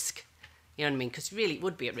at risk. You know what I mean? Because really it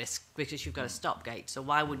would be at risk because you've got a stop gate. So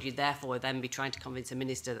why would you therefore then be trying to convince a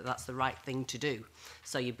minister that that's the right thing to do?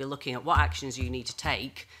 So you'd be looking at what actions you need to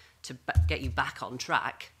take to get you back on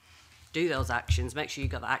track, do those actions, make sure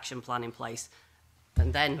you've got the action plan in place,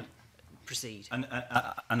 and then proceed. And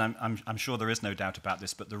I'm sure there is no doubt about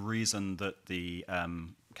this, but the reason that the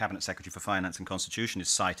Cabinet Secretary for Finance and Constitution is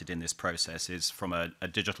cited in this process is from a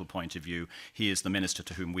digital point of view. He is the minister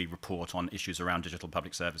to whom we report on issues around digital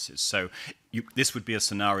public services. So this would be a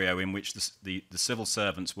scenario in which the civil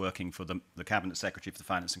servants working for the Cabinet Secretary for the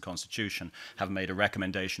Finance and Constitution have made a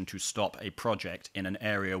recommendation to stop a project in an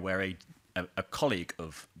area where a colleague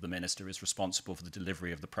of the minister is responsible for the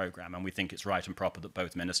delivery of the programme, and we think it's right and proper that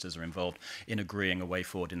both ministers are involved in agreeing a way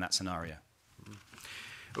forward in that scenario.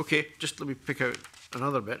 Okay, just let me pick out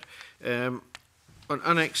another bit. On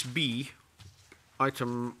Annex B,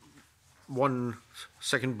 item 1,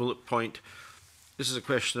 second bullet point, this is a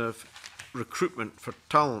question of recruitment for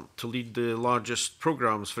talent to lead the largest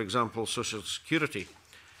programmes, for example, social security,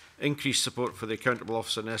 increased support for the accountable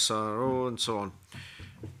officer and SRO, and so on.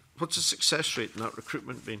 What's the success rate in that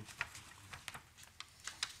recruitment been?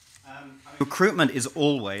 Recruitment is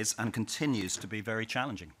always and continues to be very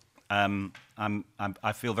challenging.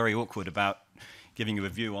 I feel very awkward about giving you a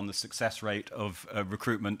view on the success rate of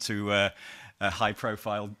recruitment to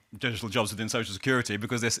high-profile digital jobs within social security,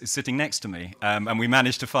 because this is sitting next to me, and we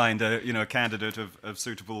managed to find a candidate of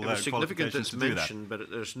suitable qualifications to do that. But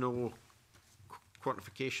there's no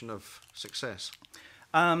quantification of success.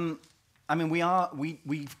 I mean, we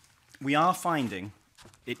are finding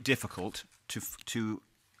it difficult to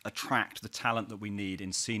attract the talent that we need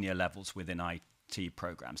in senior levels within IT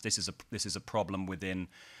programs. This is a problem within.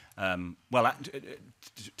 To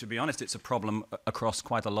be honest, it's a problem across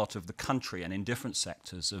quite a lot of the country and in different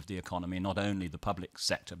sectors of the economy, not only the public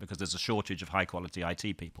sector, because there's a shortage of high-quality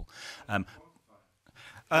IT people.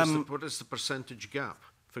 What is the percentage gap?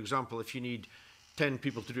 For example, if you need 10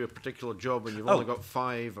 people to do a particular job and you've only got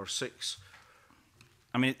 5 or 6.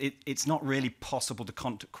 I mean, it's not really possible to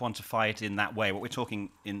quantify it in that way. What we're talking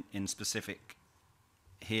in specific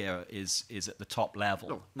here is at the top level.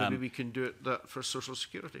 No, maybe we can do that for Social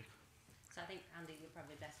Security. So I think, Andy, you're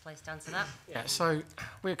probably best placed to answer that. Yeah, so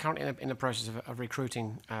we're currently in the process of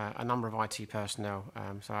recruiting a number of IT personnel.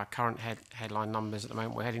 So our current headline numbers at the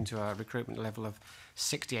moment, we're heading to a recruitment level of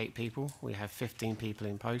 68 people. We have 15 people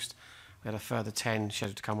in post. We had a further 10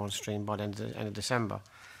 scheduled to come on stream by the end of December.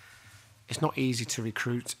 It's not easy to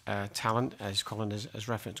recruit talent, as Colin has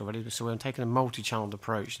referenced already, so we're taking a multi-channeled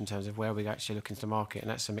approach in terms of where we actually look into the market, and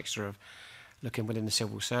that's a mixture of looking within the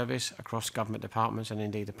civil service, across government departments, and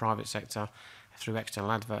indeed the private sector through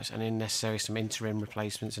external adverts, and in necessary some interim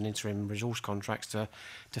replacements and interim resource contracts to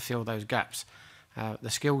fill those gaps. The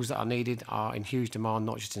skills that are needed are in huge demand,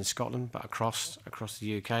 not just in Scotland, but across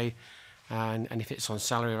the UK. And if it's on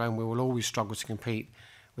salary alone, we will always struggle to compete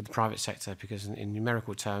with the private sector, because in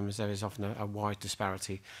numerical terms, there is often a wide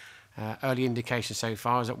disparity. Early indication so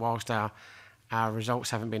far is that whilst our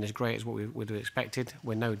results haven't been as great as what we would have expected,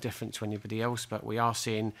 we're no different to anybody else, but we are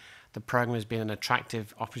seeing the programme as being an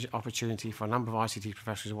attractive opportunity for a number of ICT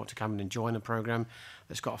professionals who want to come in and join a programme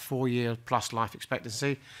that's got a 4-year plus life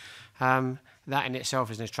expectancy. That in itself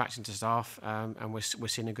is an attraction to staff, and we're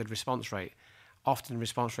seeing a good response rate. Often the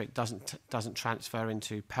response rate doesn't transfer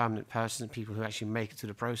into permanent persons, people who actually make it through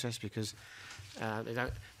the process, because they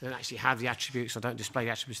don't actually have the attributes or don't display the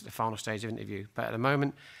attributes at the final stage of interview. But at the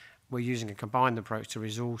moment, we're using a combined approach to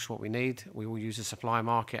resource what we need. We will use the supply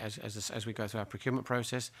market as we go through our procurement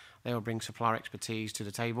process. They will bring supplier expertise to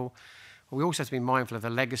the table. But we also have to be mindful of the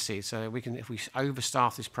legacy. So we can, if we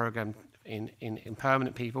overstaff this programme in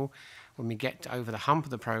permanent people, when we get over the hump of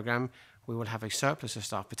the programme, we will have a surplus of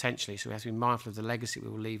staff potentially, so we have to be mindful of the legacy we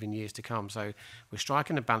will leave in years to come. So we're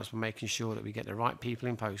striking a balance by making sure that we get the right people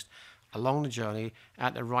in post along the journey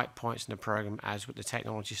at the right points in the programme as the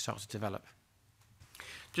technology starts to develop.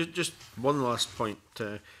 Just one last point.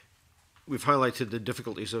 We've highlighted the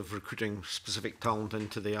difficulties of recruiting specific talent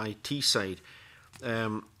into the IT side.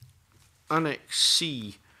 Annex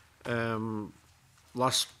C,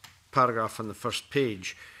 last paragraph on the first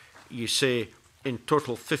page, you say, in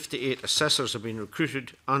total, 58 assessors have been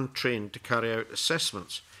recruited and trained to carry out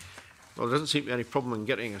assessments. Well, there doesn't seem to be any problem in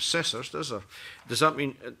getting assessors, does there? Does that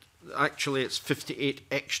mean actually it's 58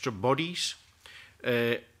 extra bodies?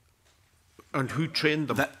 And who trained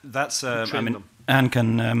them? That's I mean, Anne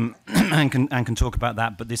can talk about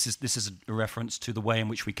that, but this is a reference to the way in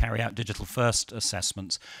which we carry out digital first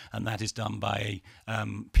assessments, and that is done by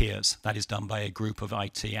peers. That is done by a group of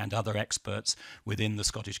IT and other experts within the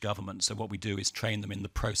Scottish Government. So what we do is train them in the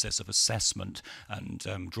process of assessment and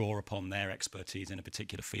draw upon their expertise in a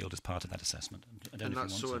particular field as part of that assessment. And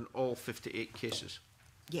that's so in all 58 cases?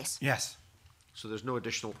 Yes. Yes. So there's no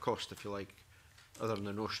additional cost, if you like, other than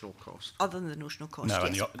the notional cost? Other than the notional cost, no,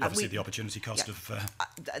 yes. And obviously the opportunity cost of...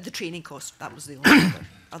 the training cost, that was the only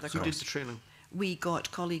other cost. Who did the training? We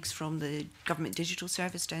got colleagues from the Government Digital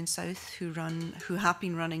Service down south who have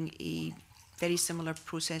been running a very similar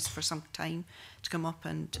process for some time to come up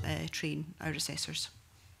and train our assessors.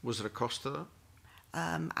 Was there a cost to that?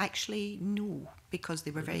 Actually, no, because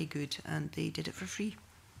they were very good and they did it for free.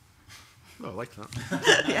 Oh, I like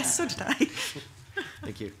that. Yes, so did I.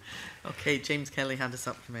 Thank you. Okay, James Kelly had a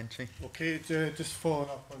supplementary. Okay, just following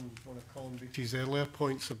up on one of Colin Beatty's earlier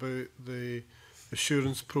points about the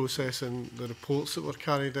assurance process and the reports that were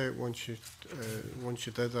carried out once you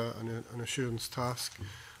did an assurance task,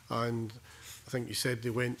 and I think you said they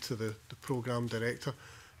went to the programme director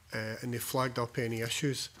and they flagged up any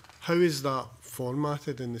issues. How is that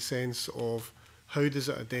formatted in the sense of how does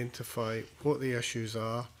it identify what the issues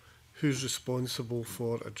are, who's responsible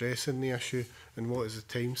for addressing the issue, and what is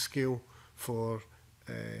the time scale for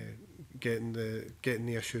getting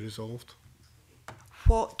the issue resolved?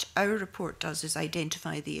 What our report does is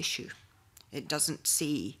identify the issue. It doesn't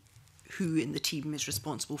say who in the team is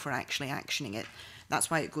responsible for actually actioning it. That's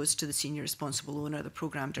why it goes to the senior responsible owner, the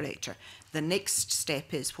programme director. The next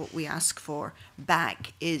step is what we ask for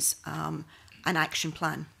back is an action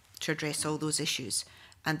plan to address all those issues.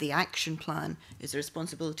 And the action plan is the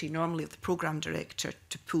responsibility normally of the programme director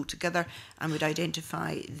to pull together and would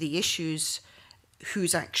identify the issues,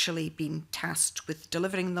 who's actually been tasked with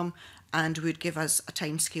delivering them, and would give us a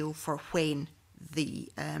timescale for when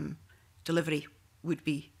the delivery would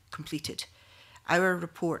be completed. Our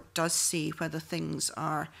report does say whether things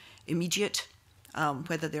are immediate,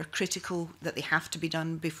 whether they're critical, that they have to be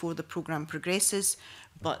done before the programme progresses,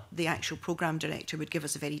 but the actual programme director would give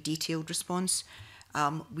us a very detailed response.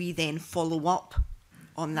 We then follow up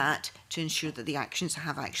on that to ensure that the actions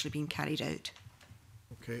have actually been carried out.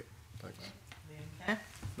 Okay, thanks.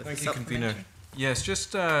 Thank you, Convener. Yes,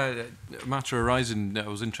 just a matter arising. I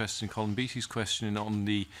was interested in Colin Beattie's question on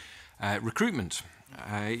the recruitment.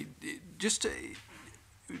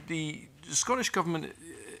 The Scottish Government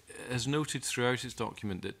has noted throughout its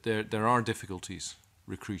document that there are difficulties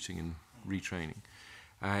recruiting and retraining.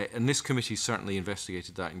 And this committee certainly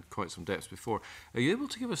investigated that in quite some depth before. Are you able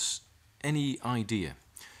to give us any idea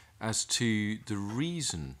as to the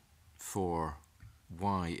reason for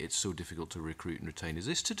why it's so difficult to recruit and retain? Is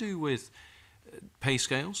this to do with pay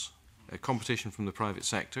scales, competition from the private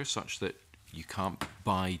sector, such that you can't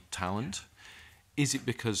buy talent? Is it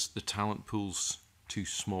because the talent pool's too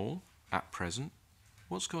small at present?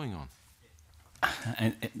 What's going on?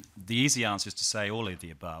 The easy answer is to say all of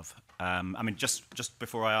the above. I mean, just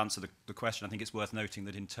before I answer the question, I think it's worth noting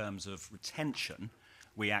that in terms of retention,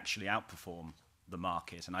 we actually outperform the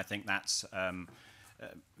market, and I think that's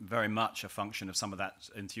very much a function of some of that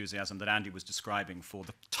enthusiasm that Andy was describing for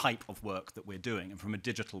the type of work that we're doing. And from a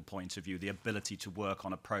digital point of view, the ability to work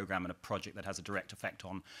on a program and a project that has a direct effect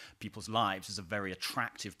on people's lives is a very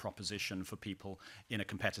attractive proposition for people in a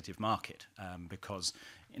competitive market, because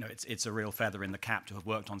it's a real feather in the cap to have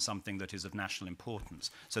worked on something that is of national importance.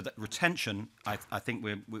 So that retention, I think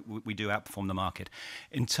we do outperform the market.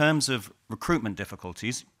 In terms of recruitment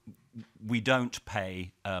difficulties, we don't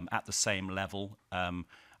pay at the same level,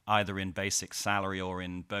 either in basic salary or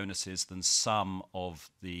in bonuses, than some of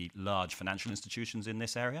the large financial institutions in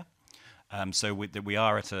this area. So we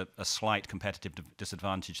are at a slight competitive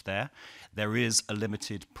disadvantage there. There is a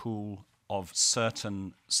limited pool of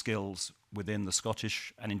certain skills within the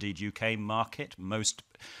Scottish and indeed UK market.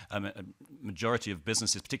 Majority of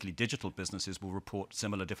businesses, particularly digital businesses, will report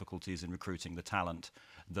similar difficulties in recruiting the talent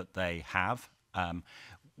that they have.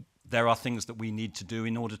 There are things that we need to do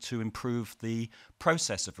in order to improve the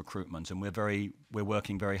process of recruitment, and we're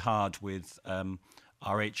working very hard with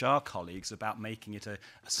our HR colleagues about making it a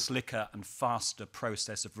slicker and faster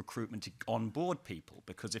process of recruitment to onboard people.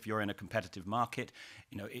 Because if you're in a competitive market,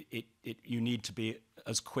 you need to be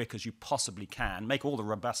as quick as you possibly can, make all the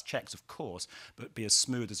robust checks, of course, but be as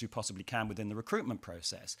smooth as you possibly can within the recruitment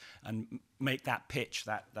process, and make that pitch,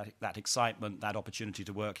 that excitement, that opportunity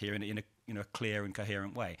to work here in a clear and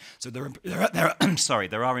coherent way. So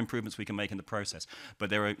there are improvements we can make in the process,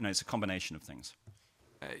 but it's a combination of things.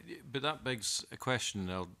 But that begs a question.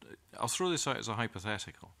 I'll throw this out as a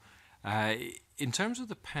hypothetical. In terms of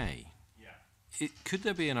the pay, could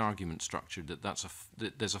there be an argument structured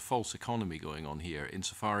that there's a false economy going on here,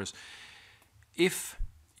 insofar as if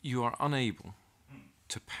you are unable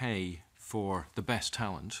to pay for the best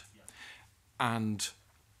talent, and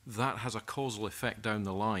that has a causal effect down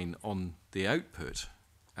the line on the output,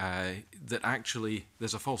 that actually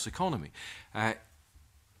there's a false economy.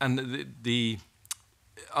 And the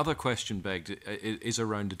other question begged is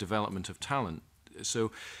around the development of talent.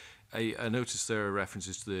 So I noticed there are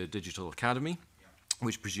references to the Digital Academy,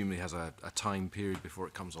 which presumably has a time period before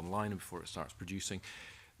it comes online and before it starts producing.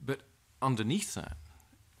 But underneath that,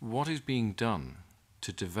 what is being done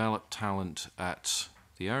to develop talent at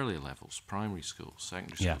the earlier levels, primary schools,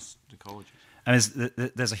 secondary schools, and colleges? And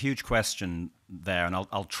there's a huge question there, and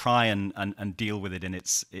I'll try and deal with it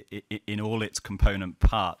in all its component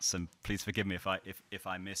parts. And please forgive me if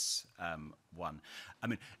I miss one. I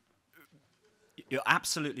mean, you're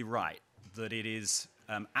absolutely right that it is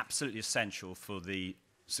absolutely essential for the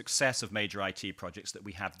success of major IT projects that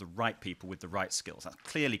we have the right people with the right skills. That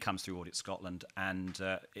clearly comes through Audit Scotland, and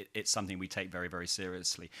it's something we take very, very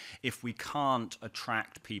seriously. If we can't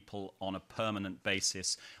attract people on a permanent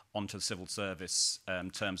basis onto the civil service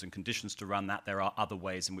terms and conditions to run that. There are other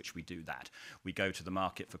ways in which we do that. We go to the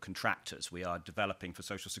market for contractors. We are developing for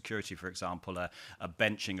Social Security, for example, a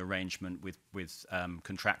benching arrangement with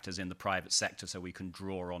contractors in the private sector so we can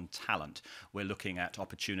draw on talent. We're looking at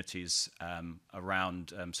opportunities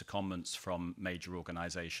around secondments from major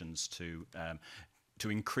organisations to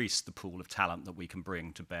increase the pool of talent that we can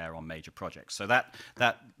bring to bear on major projects. So that's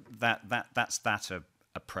that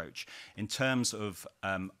approach. In terms of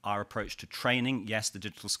our approach to training, yes, the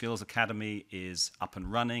Digital Skills Academy is up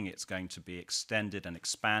and running. It's going to be extended and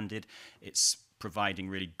expanded. It's providing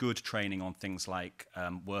really good training on things like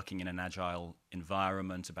working in an agile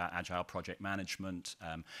environment, about agile project management.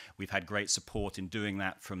 We've had great support in doing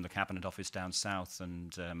that from the Cabinet Office down south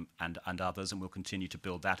and others, and we'll continue to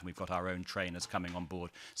build that. And we've got our own trainers coming on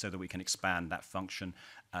board so that we can expand that function.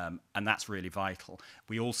 And that's really vital.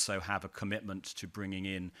 We also have a commitment to bringing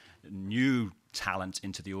in new talent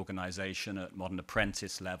into the organisation at modern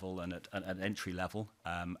apprentice level and at entry level,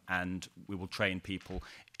 and we will train people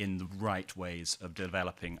in the right ways of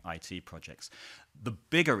developing IT projects. The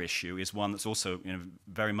bigger issue is one that's also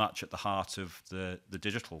very much at the heart of the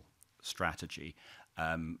digital strategy.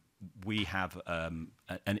 We have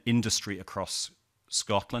an industry across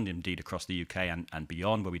Scotland, indeed across the UK and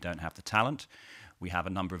beyond, where we don't have the talent. We have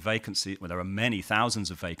a number of vacancies, well, there are many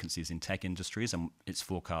thousands of vacancies in tech industries, and it's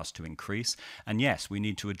forecast to increase. And yes, we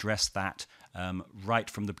need to address that right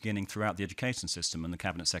from the beginning throughout the education system, and the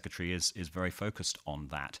Cabinet Secretary is very focused on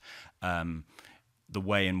that. The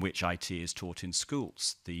way in which IT is taught in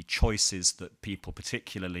schools, the choices that people,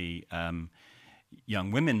 particularly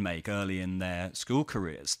young women, make early in their school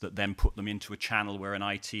careers that then put them into a channel where an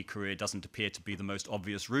IT career doesn't appear to be the most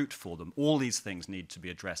obvious route for them. All these things need to be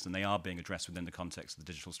addressed, and they are being addressed within the context of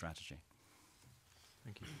the digital strategy.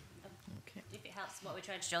 Thank you. Okay. If it helps, what we're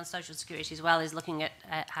trying to do on social security as well is looking at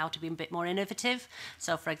how to be a bit more innovative.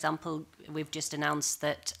 So, for example, we've just announced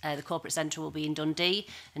that the corporate centre will be in Dundee,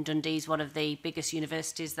 and Dundee is one of the biggest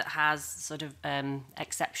universities that has sort of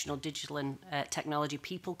exceptional digital and technology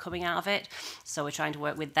people coming out of it. So we're trying to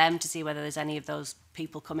work with them to see whether there's any of those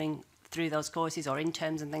people coming through those courses or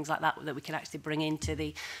interns and things like that that we can actually bring into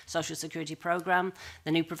the social security programme.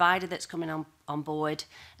 The new provider that's coming on board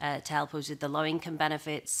to help us with the low income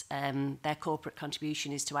benefits, their corporate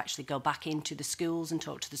contribution is to actually go back into the schools and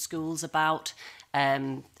talk to the schools about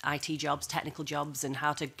IT jobs, technical jobs, and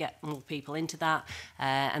how to get more people into that.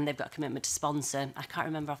 And they've got a commitment to sponsor, I can't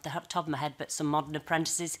remember off the top of my head, but some modern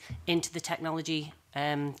apprentices into the technology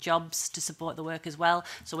jobs to support the work as well.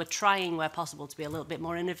 So we're trying, where possible, to be a little bit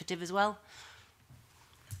more innovative as well.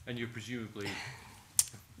 And you're presumably,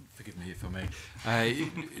 forgive me if I may,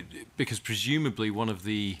 because presumably one of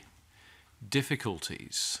the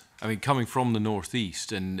difficulties, I mean, coming from the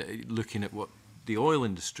northeast and looking at what the oil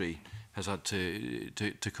industry has had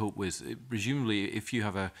to cope with, presumably if you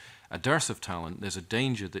have a dearth of talent, there's a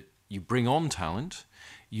danger that you bring on talent,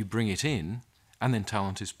 you bring it in, and then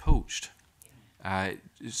talent is poached.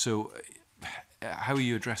 So how are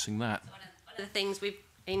you addressing that? One of the things we've,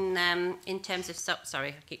 in terms of,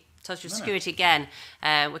 social security again,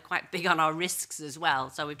 we're quite big on our risks as well.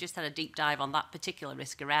 So we've just had a deep dive on that particular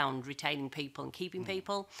risk around retaining people and keeping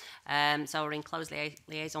people. So we're in close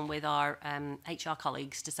liaison with our HR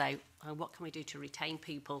colleagues to say, what can we do to retain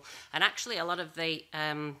people? And actually a lot of the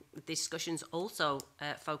discussions also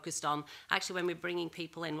focused on actually when we're bringing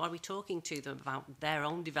people in, what are we talking to them about their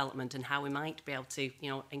own development and how we might be able to,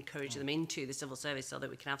 encourage them into the civil service so that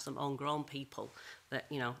we can have some homegrown people that,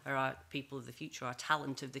 are our people of the future, our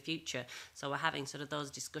talent of the future. So we're having sort of those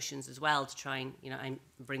discussions as well to try and, and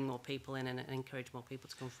bring more people in and encourage more people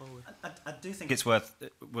to come forward. I do think it's worth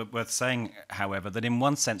saying, however, that in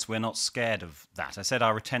one sense we're not scared of that. I said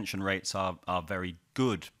our retention rates are very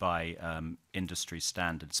good by industry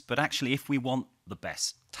standards, but actually if we want the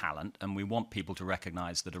best talent and we want people to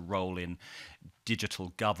recognise that a role in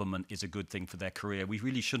digital government is a good thing for their career, we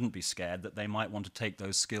really shouldn't be scared that they might want to take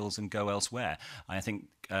those skills and go elsewhere. I think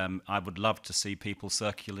I would love to see people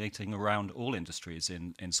circulating around all industries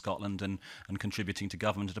in Scotland and contributing to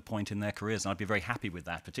government at a point in their careers, and I'd be very happy with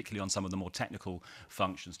that, particularly on some of the more technical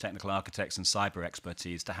functions, technical architects and cyber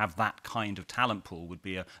expertise. To have that kind of talent pool would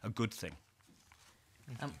be a good thing.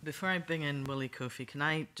 Before I bring in Willie Kofi, can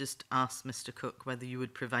I just ask Mr Cook whether you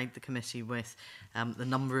would provide the committee with the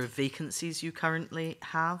number of vacancies you currently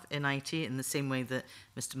have in IT, in the same way that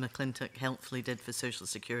Mr McClintock helpfully did for Social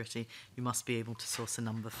Security? You must be able to source a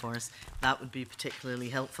number for us. That would be particularly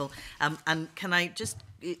helpful. And can I just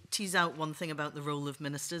tease out one thing about the role of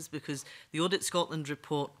ministers, because the Audit Scotland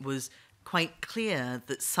report was quite clear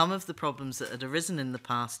that some of the problems that had arisen in the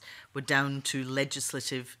past were down to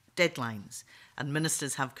legislative deadlines, and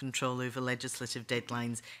ministers have control over legislative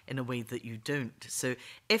deadlines in a way that you don't. So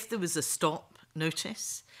if there was a stop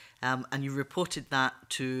notice and you reported that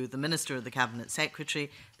to the minister or the cabinet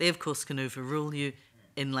secretary, they of course can overrule you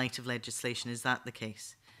in light of legislation. Is that the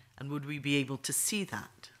case? And would we be able to see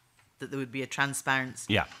that there would be a transparent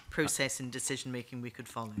process in decision making we could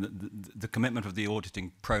follow? The commitment of the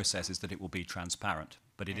auditing process is that it will be transparent,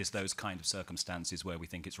 but it is those kind of circumstances where we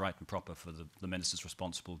think it's right and proper for the ministers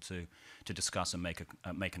responsible to discuss and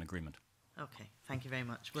make an agreement. Okay, thank you very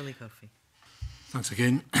much. Willie Coffey. Thanks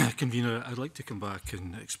again. Convener, I'd like to come back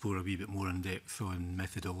and explore a wee bit more in depth on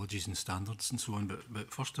methodologies and standards and so on,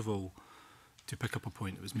 but first of all, to pick up a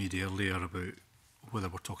point that was made earlier about whether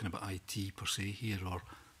we're talking about IT per se here or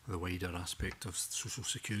the wider aspect of social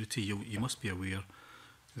security, you must be aware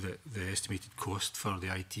that the estimated cost for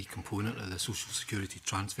the IT component of the social security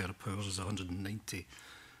transfer of powers is £190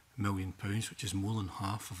 million, which is more than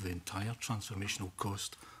half of the entire transformational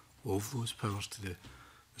cost of those powers to the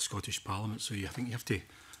Scottish Parliament. So I think you have to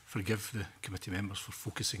forgive the committee members for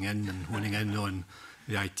focusing in and honing in on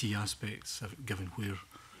the IT aspects, given where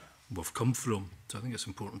we've come from. So I think it's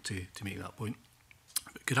important to make that point.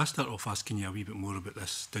 But could I start off asking you a wee bit more about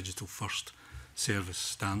this digital first service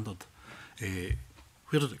standard?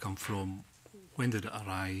 Where did it come from? When did it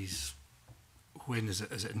arise? When is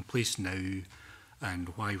it in place now? And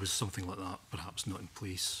why was something like that perhaps not in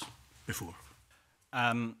place before?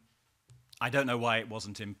 I don't know why it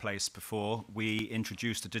wasn't in place before. We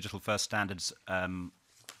introduced the digital first standards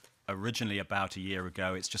originally about a year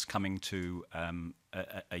ago. It's just coming to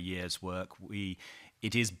a year's work.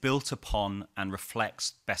 It is built upon and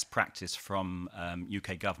reflects best practice from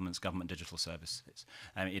UK government's government digital services.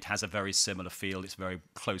 It has a very similar feel. It's very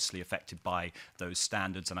closely affected by those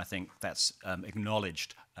standards, and I think that's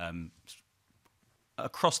acknowledged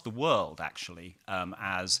across the world, actually,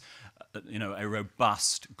 as a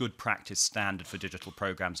robust, good practice standard for digital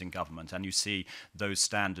programs in government. And you see those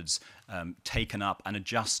standards taken up and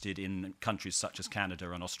adjusted in countries such as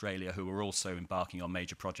Canada and Australia, who are also embarking on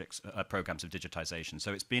major programs of digitization.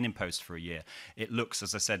 So it's been imposed for a year. It looks,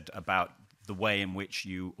 as I said, about the way in which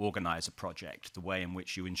you organize a project, the way in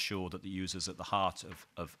which you ensure that the user's at the heart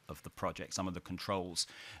of the project, some of the controls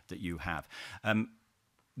that you have.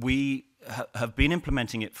 We have been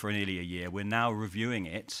implementing it for nearly a year. We're now reviewing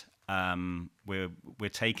it. We're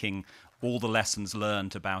taking all the lessons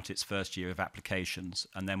learned about its first year of applications,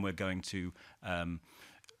 and then we're going to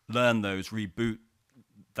learn those, reboot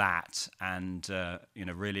that, and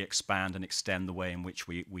really expand and extend the way in which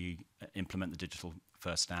we implement the digital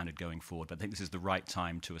first standard going forward. But I think this is the right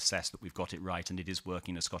time to assess that we've got it right and it is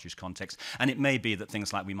working in a Scottish context. And it may be that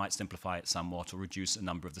things like we might simplify it somewhat or reduce a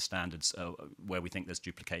number of the standards where we think there's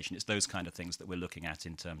duplication. It's those kind of things that we're looking at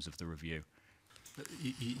in terms of the review.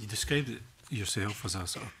 You described it yourself as a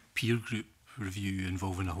sort of peer group review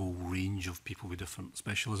involving a whole range of people with different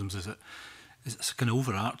specialisms. It's a kind of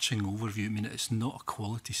overarching overview. I mean, it's not a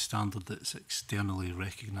quality standard that's externally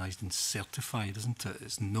recognised and certified, isn't it?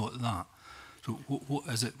 It's not that. So what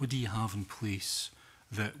is it? What do you have in place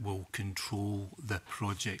that will control the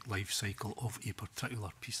project life cycle of a particular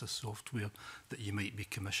piece of software that you might be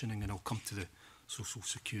commissioning? And I'll come to the social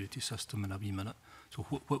security system in a wee minute. So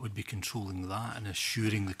what would be controlling that and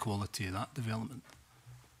assuring the quality of that development?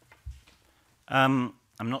 I'm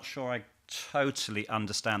not sure I totally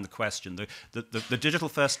understand the question. The digital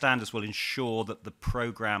first standards will ensure that the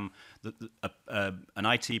program, an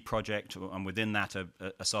IT project, and within that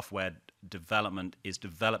a software development is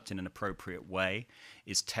developed in an appropriate way,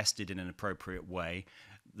 is tested in an appropriate way,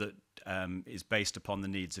 that is based upon the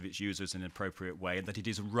needs of its users in an appropriate way, and that it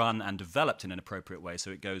is run and developed in an appropriate way.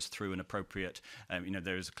 So it goes through an appropriate,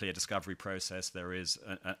 there is a clear discovery process, there is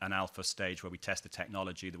an alpha stage where we test the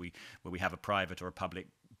technology, where we have a private or a public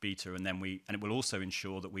beta, and it will also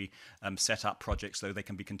ensure that we set up projects so they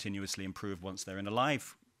can be continuously improved once they're in a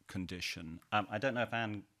live condition. I don't know if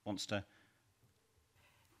Anne wants to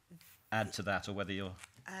add to that, or whether you're...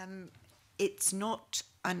 It's not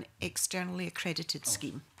an externally accredited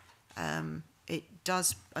scheme. It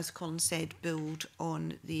does, as Colin said, build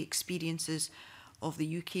on the experiences of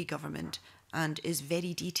the UK government and is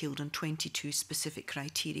very detailed on 22 specific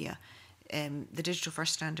criteria. The Digital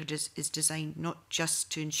First Standard is designed not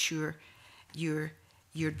just to ensure you're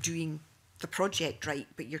doing the project right,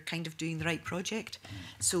 but you're kind of doing the right project.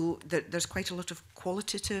 So there's quite a lot of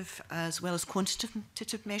qualitative as well as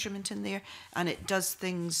quantitative measurement in there, and it does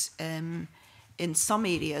things in some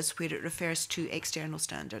areas where it refers to external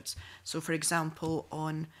standards. So, for example,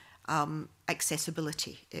 on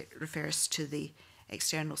accessibility, it refers to the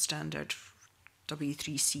external standard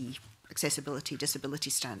W3C accessibility,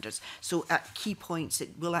 disability standards. So at key points,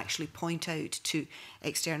 it will actually point out to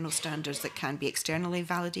external standards that can be externally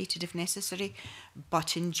validated if necessary.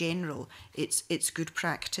 But in general, it's good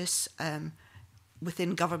practice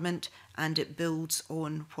within government, and it builds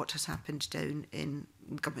on what has happened down in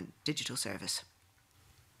government digital service.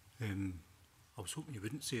 I was hoping you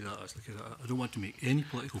wouldn't say that, actually, because I don't want to make any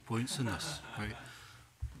political points in this, right?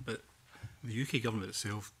 But the UK government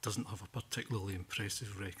itself doesn't have a particularly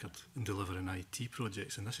impressive record in delivering IT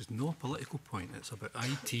projects, and this is no political point. It's about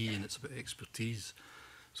IT and it's about expertise.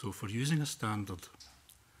 So if we're using a standard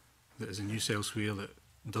that is in use elsewhere that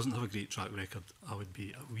doesn't have a great track record, I would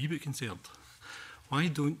be a wee bit concerned. Why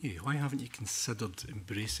haven't you considered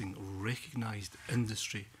embracing recognised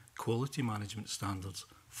industry quality management standards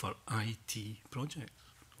for IT projects?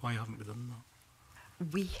 Why haven't we done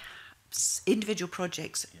that? Individual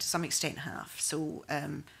projects to some extent have. So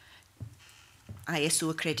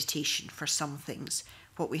ISO accreditation for some things.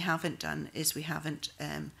 What we haven't done is we haven't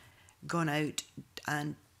gone out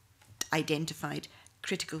and identified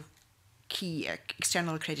critical key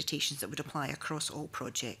external accreditations that would apply across all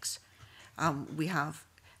projects. We have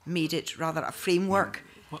made it rather a framework.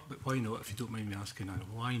 But why not, if you don't mind me asking now,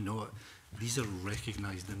 why not? These are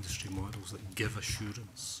recognised industry models that give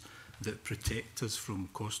assurance, that protect us from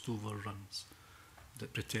cost overruns,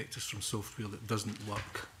 that protect us from software that doesn't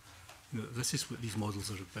work. You know, this is what these models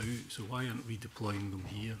are about, so why aren't we deploying them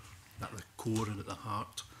here, at the core and at the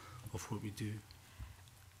heart of what we do?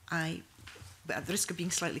 But at the risk of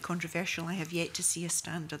being slightly controversial, I have yet to see a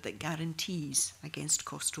standard that guarantees against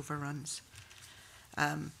cost overruns.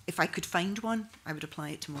 If I could find one, I would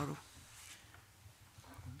apply it tomorrow.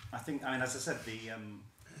 I mean, as I said,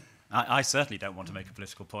 I certainly don't want to make a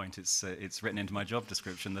political point. It's written into my job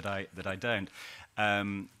description that I don't.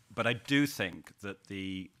 But I do think that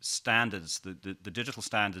the standards, the digital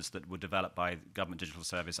standards that were developed by Government Digital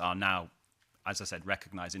Service are now, as I said,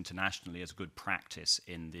 recognised internationally as good practice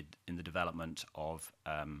in the development of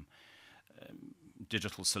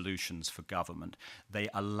digital solutions for government. They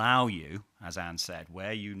allow you, as Anne said,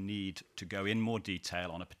 where you need to go in more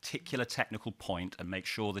detail on a particular technical point and make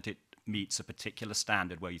sure that it meets a particular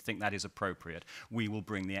standard where you think that is appropriate, we will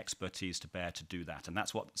bring the expertise to bear to do that. And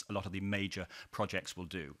that's what a lot of the major projects will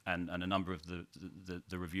do. And a number of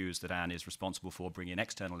the reviews that Anne is responsible for bring in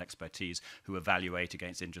external expertise who evaluate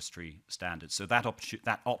against industry standards. So that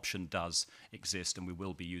option does exist, and we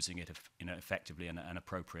will be using it effectively and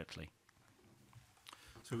appropriately.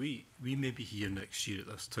 So we may be here next year at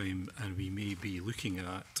this time, and we may be looking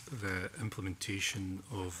at the implementation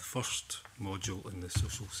of the first module in the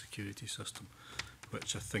social security system,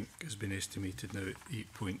 which I think has been estimated now at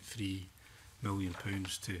 £8.3 million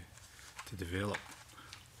to develop.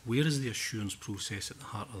 Where is the assurance process at the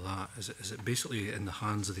heart of that? Is it basically in the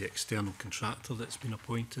hands of the external contractor that's been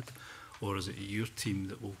appointed, or is it your team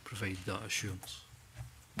that will provide that assurance?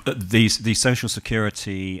 The social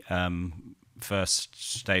security first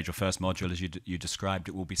stage or first module, as you described,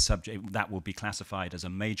 it will be that will be classified as a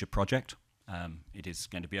major project. It is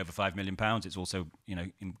going to be over £5 million. It's also,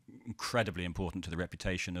 incredibly important to the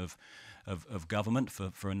reputation of government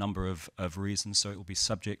for a number of reasons. So it will be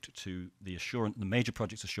subject to the major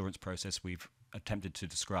projects assurance process we've attempted to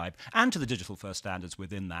describe, and to the digital first standards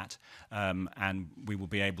within that. And we will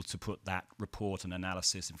be able to put that report and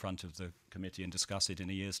analysis in front of the committee and discuss it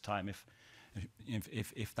in a year's time if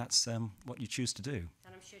that's what you choose to do.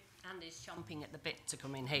 And I'm sure Andy's chomping at the bit to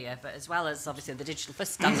come in here, but as well as obviously the digital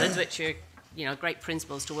first standards, which are great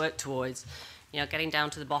principles to work towards, getting down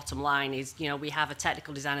to the bottom line is, we have a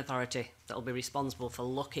technical design authority that will be responsible for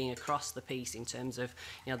looking across the piece in terms of,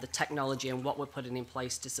 the technology and what we're putting in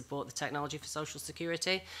place to support the technology for social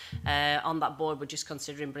security. On that board, we're just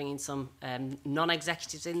considering bringing some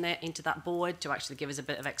non-executives into that board to actually give us a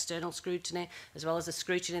bit of external scrutiny, as well as the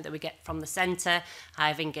scrutiny that we get from the centre.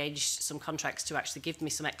 I've engaged some contracts to actually give me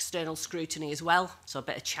some external scrutiny as well, so a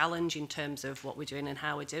bit of challenge in terms of what we're doing and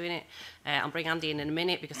how we're doing it. I'll bring Andy in a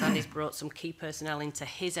minute, because Andy's brought some key personnel into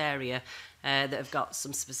his area that have got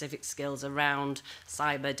some specific skills around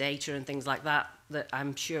cyber data and things like that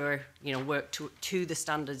I'm sure work to the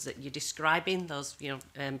standards that you're describing, those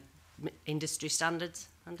industry standards.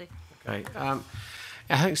 Andy? Okay. I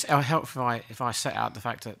think it's helpful if I set out the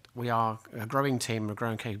fact that we are a growing team, a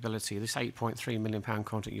growing capability. This £8.3 million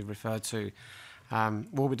contract you referred to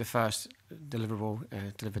will be the first deliverable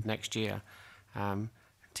delivered next year.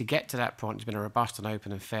 To get to that point, it's been a robust and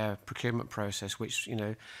open and fair procurement process, which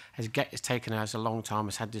has taken us a long time.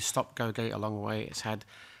 It's had this stop-go gate along the way. It's had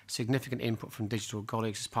significant input from digital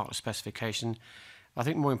colleagues as part of the specification. I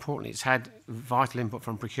think more importantly, it's had vital input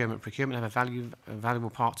from procurement. Procurement have a valuable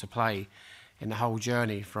part to play in the whole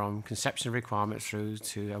journey from conception of requirements through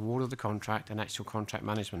to award of the contract and actual contract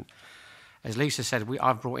management. As Lisa said,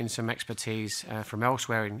 I've brought in some expertise from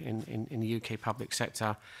elsewhere in the UK public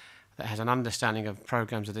sector that has an understanding of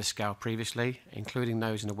programmes of this scale previously, including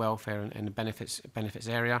those in the welfare and the benefits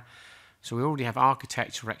area. So we already have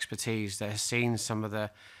architectural expertise that has seen some of the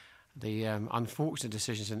unfortunate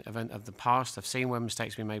decisions of the past. I've seen where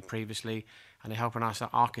mistakes have been made previously, and they're helping us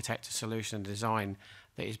architect a solution and design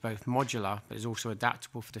that is both modular but is also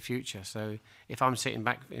adaptable for the future. So if I'm sitting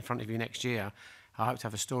back in front of you next year, I hope to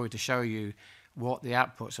have a story to show you what the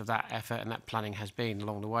outputs of that effort and that planning has been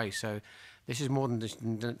along the way. So this is more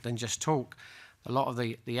than just talk. A lot of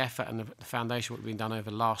the effort and the foundation what we've been done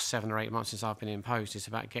over the last 7 or 8 months since I've been in post is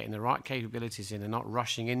about getting the right capabilities in and not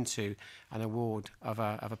rushing into an award of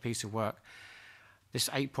a piece of work. This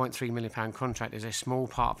 £8.3 million contract is a small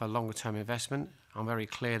part of a longer term investment. I'm very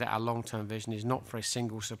clear that our long-term vision is not for a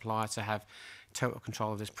single supplier to have total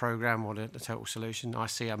control of this programme or the total solution. I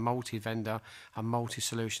see a multi-vendor, a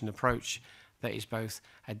multi-solution approach that is both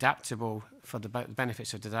adaptable for the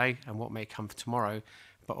benefits of today and what may come for tomorrow,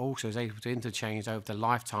 but also is able to interchange over the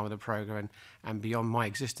lifetime of the programme and beyond my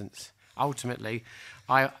existence. Ultimately,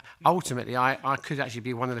 I could actually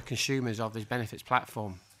be one of the consumers of this benefits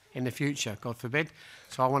platform in the future, God forbid.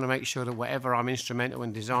 So I want to make sure that whatever I'm instrumental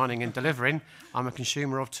in designing and delivering, I'm a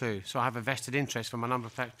consumer of too. So I have a vested interest from a number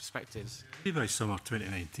of perspectives. Maybe by summer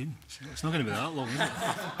 2019. It's not going to be that long, is it?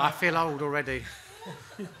 I feel old already.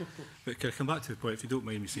 But can I come back to the point, if you don't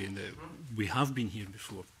mind me saying that we have been here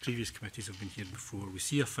before, previous committees have been here before, we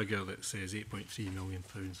see a figure that says £8.3 million.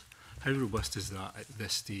 How robust is that at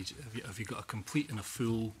this stage? Have you got a complete and a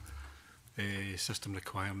full system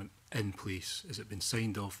requirement in place? Has it been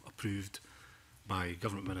signed off, approved by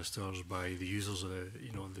government ministers, by the users?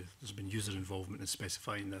 There's been user involvement in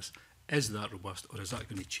specifying this. Is that robust, or is that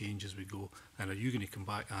going to change as we go? And are you going to come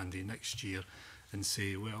back, Andy, next year and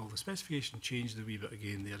say, well, the specification changed a wee bit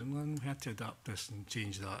again there, and we had to adapt this and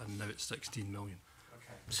change that, and now it's 16 million?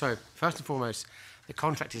 Okay. So, first and foremost, the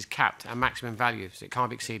contract is capped at maximum value, so it can't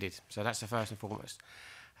be exceeded. So that's the first and foremost.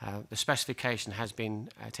 The specification has been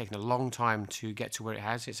taking a long time to get to where it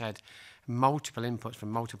has. It's had multiple inputs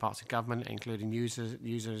from multiple parts of government, including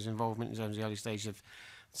users' involvement in terms of the early stage of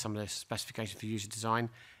some of the specification for user design.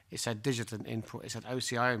 It's had digital input, it's had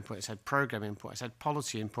OCI input, it's had program input, it's had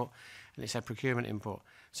policy input, and it's had procurement input.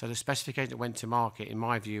 So the specification that went to market, in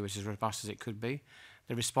my view, was as robust as it could be.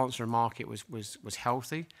 The response from the market was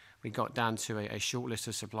healthy. We got down to a short list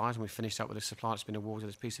of suppliers, and we finished up with a supplier that's been awarded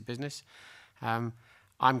this piece of business.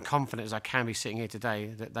 I'm confident, as I can be sitting here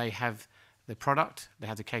today, that they have the product, they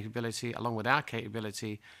have the capability, along with our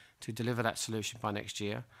capability, to deliver that solution by next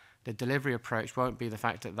year. The delivery approach won't be the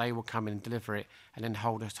fact that they will come in and deliver it and then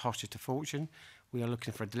hold us hostage to fortune. We are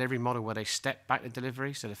looking for a delivery model where they step back the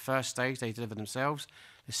delivery. So the first stage, they deliver themselves.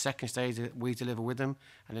 The second stage, we deliver with them.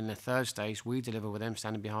 And then the third stage, we deliver with them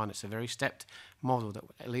standing behind. It's a very stepped model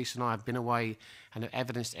that Lisa and I have been away and have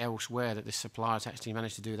evidenced elsewhere that the suppliers actually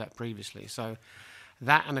managed to do that previously. So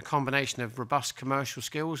that and a combination of robust commercial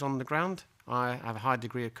skills on the ground, I have a high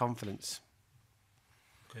degree of confidence.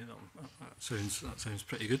 Okay, that sounds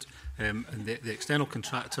pretty good. And the external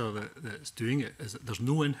contractor that's doing it, is that there's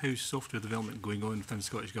no in-house software development going on within the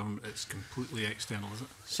Scottish Government? It's completely external, is it?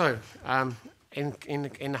 So,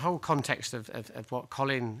 in the whole context of what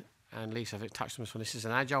Colin and Lisa have touched on, this is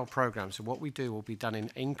an agile programme. So what we do will be done in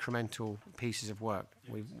incremental pieces of work.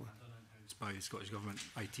 It's by the Scottish Government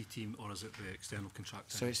IT team, or is it the external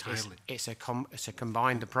contractor? So it's a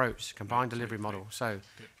combined approach, combined delivery model. So,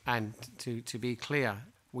 and to be clear,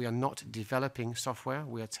 we are not developing software.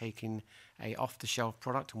 We are taking a off-the-shelf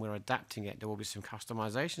product and we're adapting it. There will be some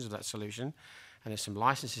customizations of that solution, and there's some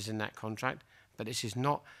licenses in that contract. But this is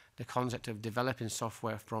not the concept of developing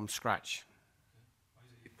software from scratch.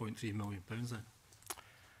 Why is it £8.3 million then?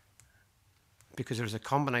 Because there's a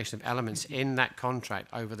combination of elements in that contract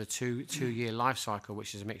over the two-year life cycle,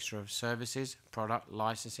 which is a mixture of services, product,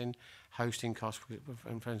 licensing, hosting costs,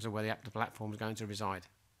 in terms of where the platform is going to reside.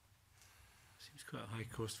 Seems quite a high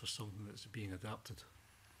cost for something that's being adapted.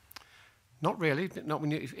 Not really. Not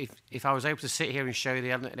when you, if I was able to sit here and show you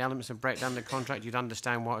the elements and break down the contract, you'd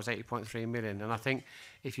understand why it was 80.3 million. And I think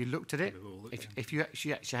if you looked at it, if you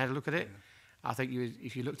actually had a look at it, I think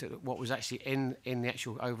if you looked at what was actually in the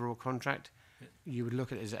actual overall contract, you would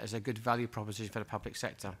look at it as a good value proposition for the public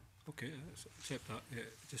sector. Okay, accept that. Yeah,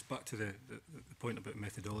 just back to the point about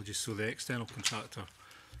methodology. So the external contractor,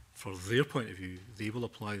 for their point of view, they will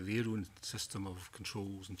apply their own system of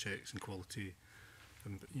controls and checks and quality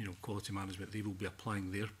and quality management, they will be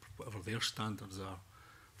applying whatever their standards are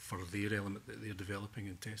for their element that they're developing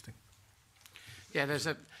and testing. Yeah, they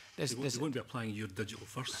won't be applying your digital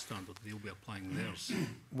first standard, they'll be applying theirs.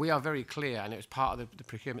 We are very clear, and it was part of the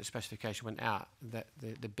procurement specification went out, that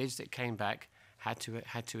the bids that came back had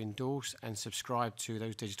to endorse and subscribe to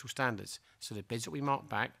those digital standards. So the bids that we marked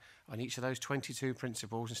back on each of those 22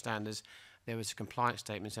 principles and standards, there was a compliance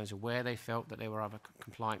statement in terms of where they felt that they were either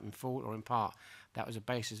compliant in full or in part. That was the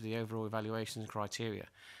basis of the overall evaluations criteria.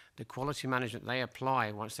 The quality management they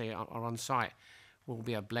apply once they are on site will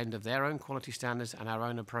be a blend of their own quality standards and our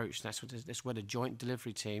own approach. That's where the joint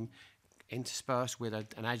delivery team, interspersed with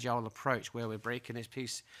an agile approach, where we're breaking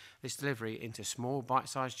this delivery into small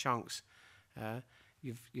bite-sized chunks.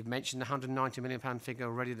 You've mentioned the £190 million figure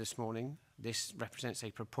already this morning. This represents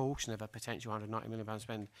a proportion of a potential £190 million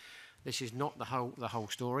spend. This is not the whole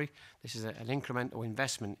story. This is an incremental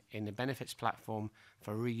investment in the benefits platform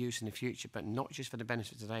for reuse in the future, but not just for the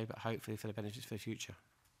benefits today, but hopefully for the benefits for the future.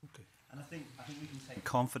 Okay. And I think we can take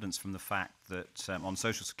confidence from the fact that on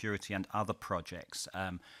social security and other projects,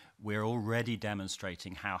 we're already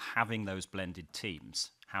demonstrating how having those blended teams,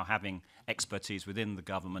 how having expertise within the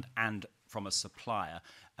government and from a supplier,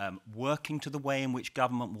 working to the way in which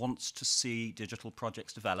government wants to see digital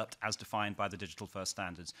projects developed as defined by the Digital First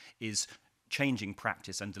Standards is changing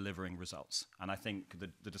practice and delivering results. And I think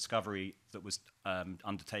the discovery that was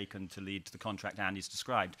undertaken to lead to the contract Andy's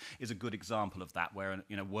described is a good example of that, where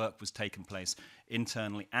work was taken place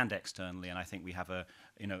internally and externally, and I think we have a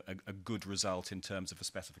good result in terms of a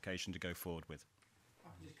specification to go forward with.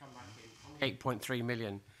 I'll just come back in. 8.3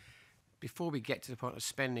 million. Before we get to the point of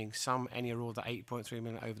spending any or all the 8.3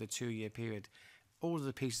 million over the 2-year period, all of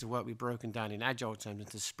the pieces of work we've broken down in agile terms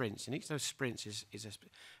into sprints, and each of those sprints is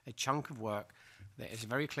a chunk of work that is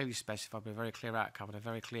very clearly specified with a very clear outcome and a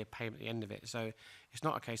very clear payment at the end of it. So it's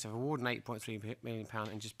not a case of awarding £8.3 million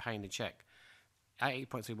and just paying the cheque. That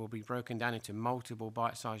 8.3 will be broken down into multiple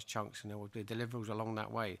bite-sized chunks, and there will be deliverables along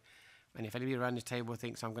that way. And if anybody around this table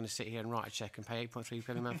thinks I'm going to sit here and write a cheque and pay £8.3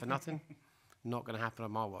 million for nothing, not going to happen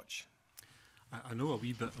on my watch. I know a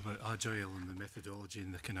wee bit about agile and the methodology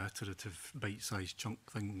and the kind of iterative bite-sized chunk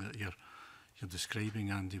thing that you're describing,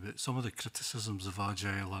 Andy, but some of the criticisms of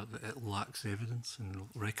agile are that it lacks evidence and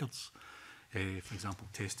records. For example,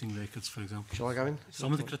 testing records, for example. Shall I go in?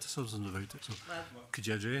 Some of the criticisms about it. So could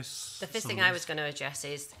you address? The first thing I was going to address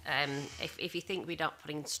is if you think we're not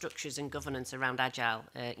putting structures and governance around agile,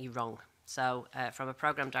 you're wrong. So from a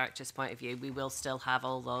programme director's point of view, we will still have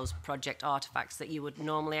all those project artefacts that you would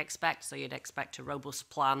normally expect. So you'd expect a robust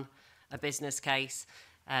plan, a business case.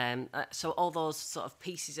 So all those sort of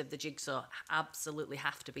pieces of the jigsaw absolutely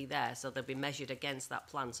have to be there. So they'll be measured against that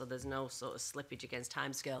plan. So there's no sort of slippage against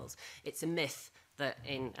timescales. It's a myth that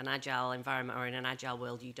in an agile environment or in an agile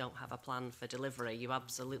world, you don't have a plan for delivery. You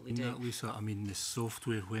absolutely do. Lisa, I mean, the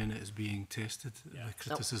software, when it is being tested, the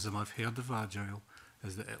criticism I've heard of agile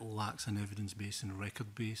is that it lacks an evidence base and a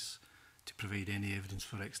record base to provide any evidence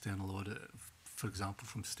for external audit, for example,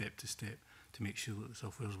 from step to step, to make sure that the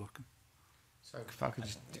software is working. So if I could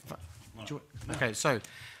just, okay, so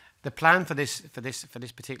the plan for this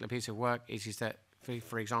particular piece of work is that,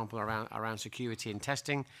 for example, around security and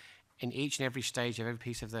testing, in each and every stage of every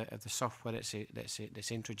piece of the software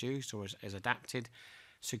that's introduced or is adapted,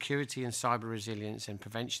 security and cyber resilience and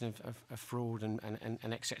prevention of fraud and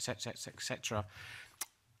et cetera,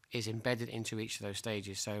 is embedded into each of those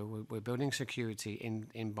stages. So we're building security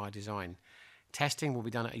in by design. Testing will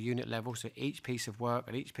be done at a unit level, so each piece of work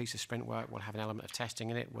and each piece of sprint work will have an element of testing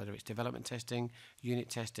in it, whether it's development testing, unit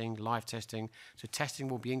testing, live testing. So testing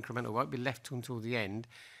will be incremental, it won't be left until the end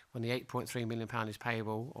when the £8.3 million is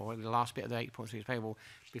payable, or the last bit of the 8.3 is payable,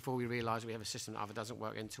 before we realise we have a system that either doesn't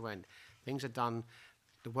work end to end. Things are done.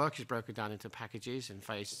 The work is broken down into packages and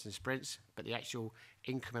phases and sprints, but the actual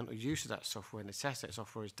incremental use of that software and the test of that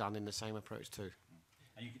software is done in the same approach too.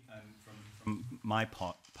 From my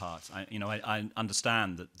part, I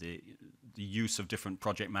understand that the use of different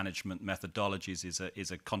project management methodologies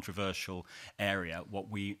is a controversial area. What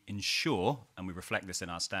we ensure, and we reflect this in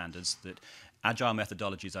our standards, that agile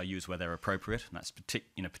methodologies are used where they're appropriate, and that's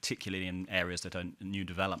particularly in areas that are new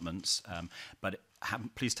developments. But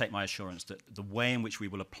please take my assurance that the way in which we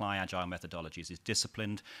will apply agile methodologies is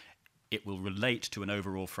disciplined. It will relate to an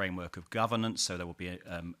overall framework of governance, so there will be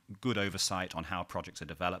a good oversight on how projects are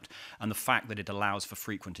developed. And the fact that it allows for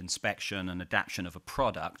frequent inspection and adaptation of a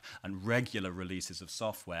product and regular releases of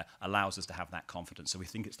software allows us to have that confidence. So we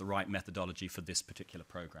think it's the right methodology for this particular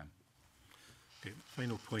program. Okay,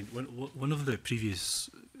 final point. One of the previous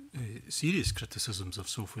serious criticisms of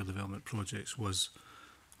software development projects was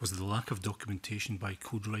was the lack of documentation by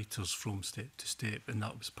code writers from step to step, and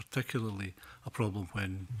that was particularly a problem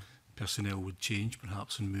when personnel would change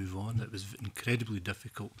perhaps and move on. It was incredibly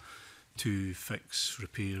difficult to fix,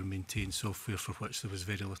 repair, maintain software for which there was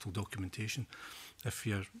very little documentation. If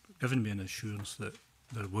you're giving me an assurance that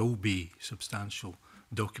there will be substantial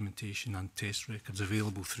documentation and test records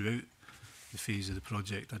available throughout the phase of the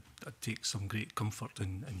project, I'd take some great comfort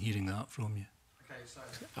in hearing that from you. Okay, so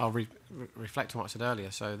I'll reflect on what I said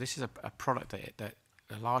earlier. So this is a product that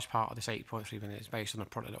a large part of this 8.3 million is based on a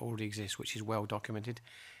product that already exists, which is well documented.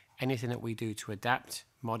 Anything that we do to adapt,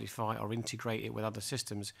 modify or integrate it with other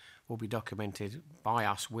systems will be documented by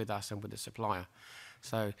us, with us and with the supplier.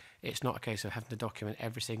 So it's not a case of having to document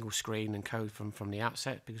every single screen and code from the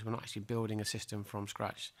outset, because we're not actually building a system from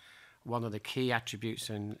scratch. One of the key attributes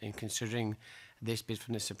in considering this bid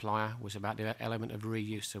from the supplier was about the element of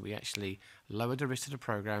reuse. So we actually lowered the risk of the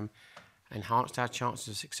program, enhanced our chances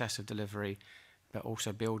of success of delivery, but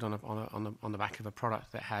also build on the back of a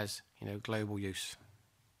product that has, you know, global use.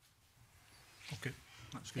 Okay,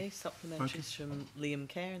 that's good. Okay, supplementaries from Liam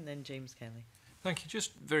Kerr and then James Kelly. Thank you.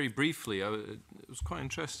 Just very briefly, I was quite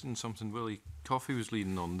interested in something Willie Coffey was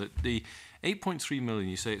leading on, that the 8.3 million,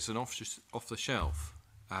 you say it's an off-the-shelf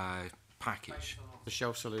package. The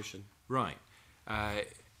shelf solution. Right.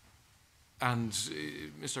 And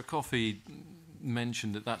Mr. Coffey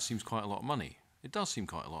mentioned that seems quite a lot of money. It does seem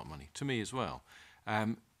quite a lot of money, to me as well.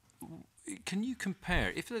 Can you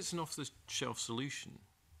compare, if it's an off-the-shelf solution,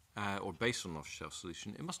 or based on an off-the-shelf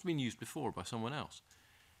solution, it must have been used before by someone else.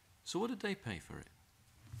 So what did they pay for it?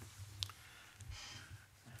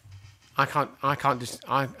 I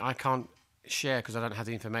can't share, because I don't have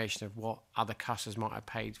the information of what other customers might have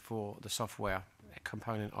paid for the software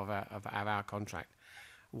component of our contract.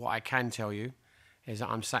 What I can tell you is that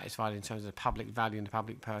I'm satisfied in terms of the public value and the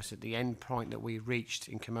public purse that the end point that we reached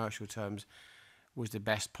in commercial terms was the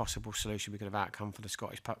best possible solution we could have outcome for the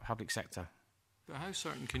Scottish public sector. But how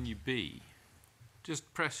certain can you be?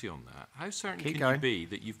 Just press you on that. How certain Keep can going. you be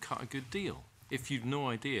that you've cut a good deal if you've no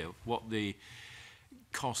idea what the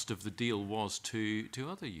cost of the deal was to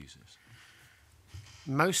other users?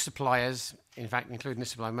 Most suppliers, in fact, including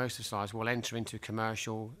this supplier, most of the suppliers will enter into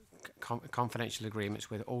commercial confidential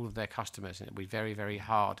agreements with all of their customers, and it'll be very, very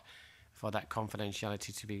hard for that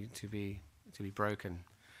confidentiality to be broken.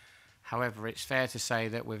 However, it's fair to say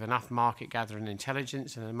that with enough market gathering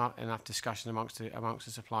intelligence and enough discussion amongst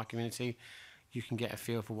the supply community, you can get a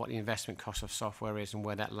feel for what the investment cost of software is and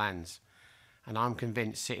where that lands. And I'm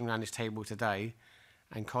convinced, sitting around this table today,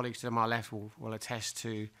 and colleagues to my left will attest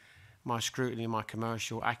to my scrutiny and my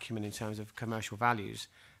commercial acumen in terms of commercial values,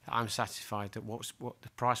 that I'm satisfied that what the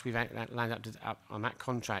price we've landed up on that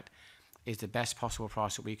contract is the best possible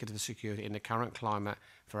price that we could have secured in the current climate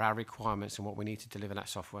for our requirements and what we need to deliver that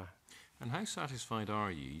software. And how satisfied are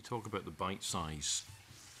you? You talk about the bite-size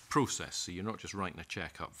process, so you're not just writing a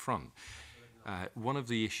cheque up front. One of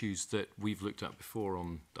the issues that we've looked at before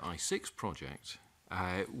on the I6 project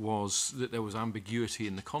was that there was ambiguity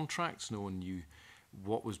in the contracts. No one knew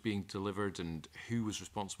what was being delivered and who was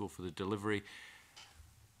responsible for the delivery.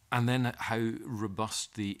 And then how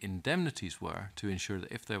robust the indemnities were to ensure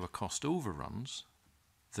that if there were cost overruns,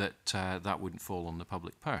 that that wouldn't fall on the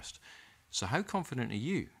public purse. So how confident are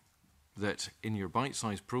you that in your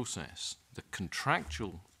bite-sized process, the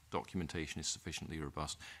contractual documentation is sufficiently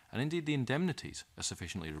robust, and indeed the indemnities are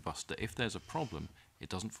sufficiently robust, that if there's a problem, it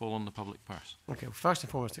doesn't fall on the public purse? Okay, well, first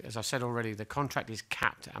and foremost, as I said already, the contract is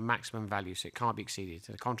capped at a maximum value, so it can't be exceeded.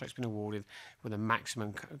 So the contract's been awarded with a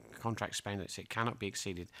maximum contract spend, so it cannot be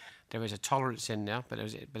exceeded. There is a tolerance in there, but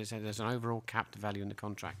there's an overall capped value in the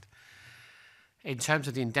contract. In terms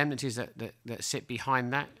of the indemnities that sit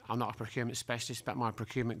behind that, I'm not a procurement specialist, but my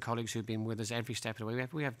procurement colleagues who've been with us every step of the way,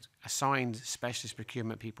 we have assigned specialist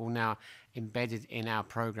procurement people now embedded in our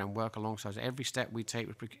program, work alongside us. Every step we take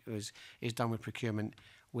is done with procurement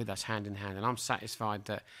with us hand in hand. And I'm satisfied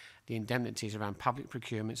that the indemnities around public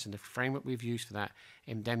procurements and the framework we've used for that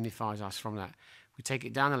indemnifies us from that. We take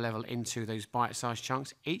it down a level into those bite-sized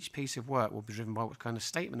chunks. Each piece of work will be driven by what's kind of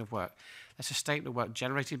statement of work. That's a statement of work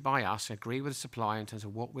generated by us, agree with the supplier in terms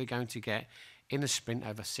of what we're going to get in the sprint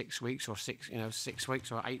over 6 weeks or 6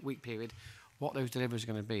 weeks or 8 week period, what those deliveries are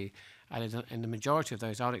going to be. And in the majority of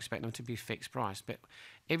those, I would expect them to be fixed price. But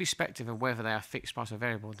irrespective of whether they are fixed price or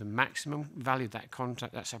variable, the maximum value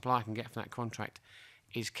that supplier can get from that contract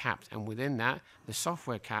is capped. And within that, the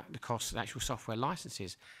software cap, the cost of the actual software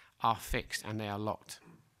licenses are fixed and they are locked.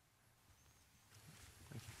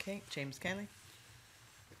 Okay, James Kelly.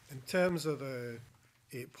 In terms of the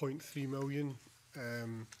 8.3 million,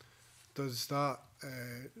 does that,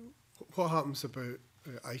 what happens about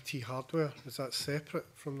IT hardware. Is that separate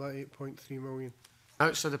from that 8.3 million?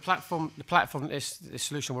 No, so the platform, this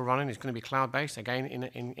solution we're running is going to be cloud-based, again,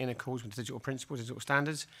 in accordance with digital principles, digital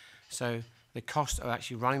standards. So the cost of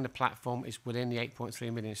actually running the platform is within the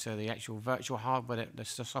 8.3 million. So the actual virtual hardware that the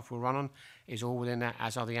software will run on is all within that,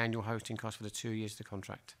 as are the annual hosting costs for the 2 years of the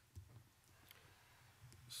contract.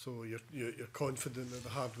 So you're confident that the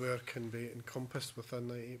hardware can be encompassed within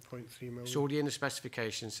the 8.3 million? It's already in the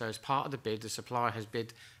specification. So as part of the bid, the supplier has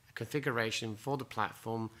bid a configuration for the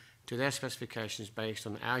platform to their specifications based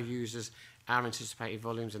on our users, our anticipated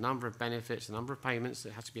volumes, the number of benefits, the number of payments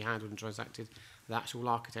that have to be handled and transacted. That's all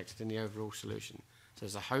architected in the overall solution. So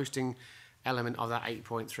there's a hosting element of that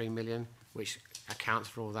 8.3 million, which accounts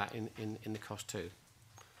for all that in the cost too.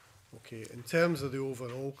 Okay, in terms of the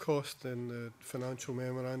overall cost in the financial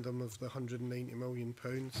memorandum of the £190 million,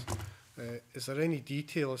 is there any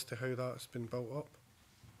detail as to how that's been built up?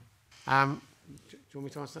 Do you want me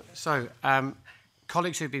to answer that? So,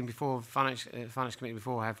 colleagues who've been before Finance Committee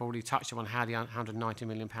before have already touched on how the £190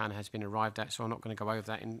 million has been arrived at, so I'm not going to go over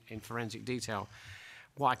that in forensic detail.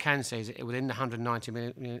 What I can say is that within the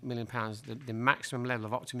 £190 million, the maximum level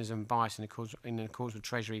of optimism and bias in accordance with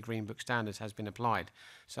Treasury Green Book standards has been applied.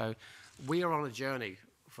 So we are on a journey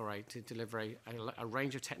to deliver a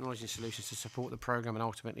range of technology solutions to support the programme and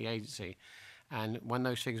ultimately the agency. And when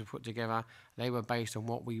those figures were put together, they were based on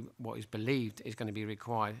what is believed is going to be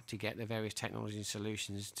required to get the various technology and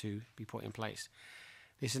solutions to be put in place.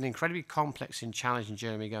 This is an incredibly complex and challenging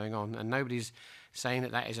journey going on, and nobody's saying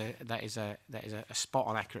that is a spot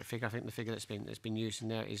on accurate figure. I think the figure that's been used in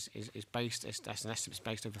there is based. That's an estimate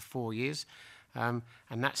based over 4 years, and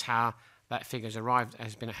that's how that figure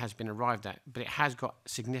has been arrived at. But it has got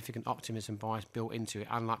significant optimism bias built into it,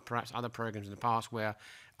 unlike perhaps other programs in the past where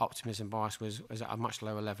optimism bias was at a much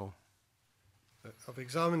lower level. I've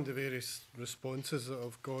examined the various responses that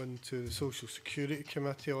have gone to the Social Security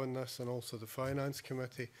Committee on this and also the Finance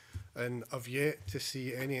Committee, and I've yet to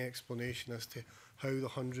see any explanation as to how the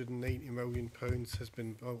 £190 million has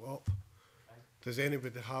been built up. Does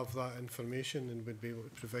anybody have that information and would be able to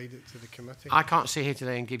provide it to the committee? I can't sit here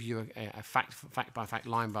today and give you a fact by fact,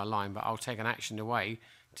 line by line, but I'll take an action away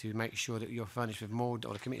to make sure that you're furnished with more,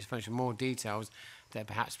 or the committee is furnished with more details that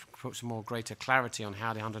perhaps put some more greater clarity on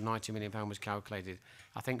how the £190 million was calculated.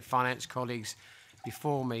 I think finance colleagues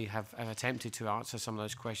before me have attempted to answer some of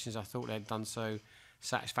those questions. I thought they'd done so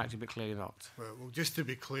satisfactorily, but clearly not. Well, just to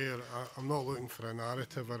be clear, I'm not looking for a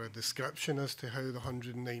narrative or a description as to how the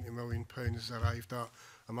 £190 million is arrived at.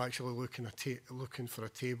 I'm actually looking for a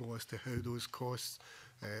table as to how those costs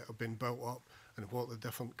have been built up and what the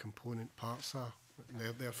different component parts are.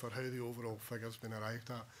 Therefore, how the overall figure's been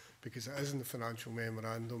arrived at, because it is in the financial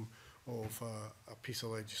memorandum of a piece of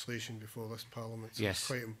legislation before this Parliament. So yes. It's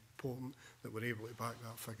quite important that we're able to back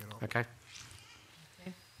that figure up. Okay.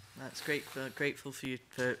 That's great. Grateful for you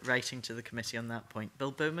for writing to the committee on that point.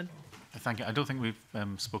 Bill Bowman? Thank you. I don't think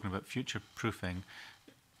we've spoken about future-proofing.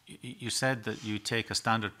 You said that you take a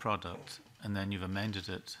standard product and then you've amended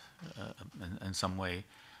it in some way.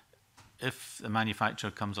 If the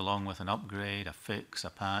manufacturer comes along with an upgrade, a fix,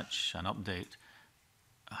 a patch, an update,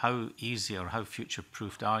 how easy or how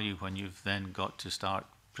future-proofed are you when you've then got to start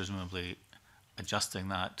presumably adjusting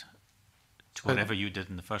that to whatever you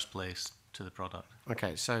did in the first place to the product?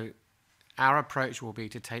 Okay, so our approach will be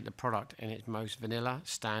to take the product in its most vanilla,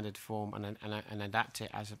 standard form and adapt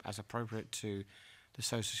it as appropriate to the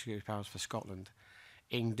Social Security powers for Scotland.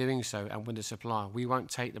 In doing so, and with the supplier, we won't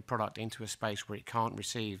take the product into a space where it can't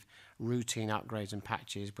receive routine upgrades and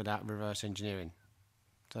patches without reverse engineering.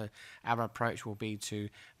 So our approach will be to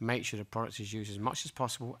make sure the product is used as much as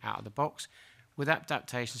possible out of the box with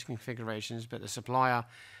adaptations and configurations, but the supplier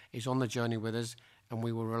is on the journey with us, and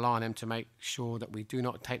we will rely on them to make sure that we do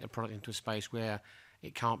not take the product into a space where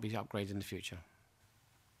it can't be upgraded in the future.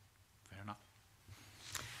 Fair enough.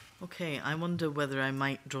 Okay, I wonder whether I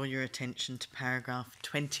might draw your attention to paragraph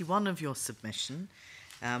 21 of your submission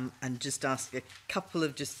and just ask a couple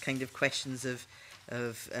of just kind of questions of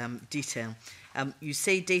detail. You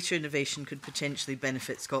say data innovation could potentially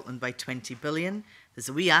benefit Scotland by 20 billion. There's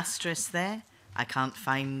a wee asterisk there. I can't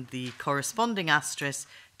find the corresponding asterisk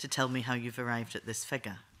to tell me how you've arrived at this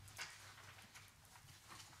figure.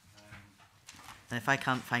 And if I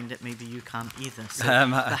can't find it, maybe you can't either. So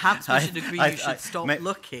perhaps we should agree you should stop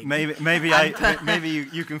looking. Maybe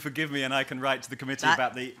you can forgive me, and I can write to the committee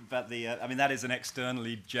about the. I mean, that is an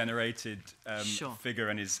externally generated figure,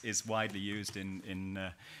 and is widely used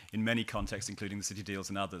in many contexts, including the city deals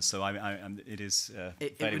and others. So it is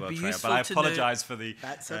very well trailed. But I apologise for the.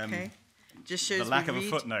 That's okay. Just shows the lack we of a read-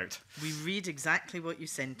 footnote. We read exactly what you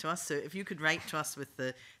sent to us, so if you could write to us with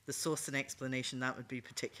the source and explanation, that would be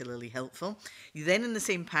particularly helpful. You then, in the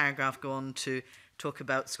same paragraph, go on to talk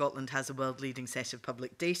about Scotland has a world-leading set of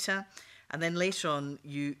public data, and then later on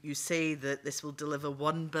you say that this will deliver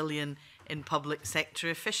 1 billion in public sector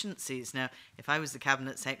efficiencies. Now, if I was the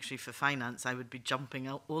Cabinet Secretary for Finance, I would be jumping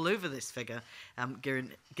all over this figure,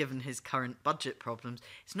 given his current budget problems.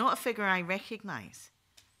 It's not a figure I recognise.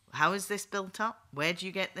 How is this built up? Where do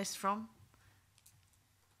you get this from?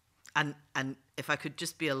 And if I could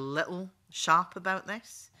just be a little sharp about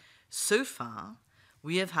this, so far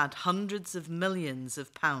we have had hundreds of millions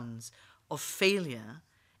of pounds of failure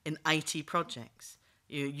in IT projects.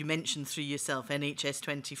 You mentioned through yourself NHS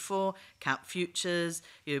 24, Cap Futures,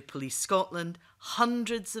 Police Scotland,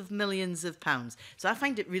 hundreds of millions of pounds. So I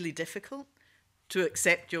find it really difficult to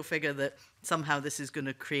accept your figure that somehow this is going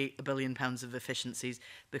to create £1 billion of efficiencies,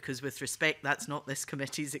 because with respect, that's not this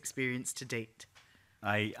committee's experience to date.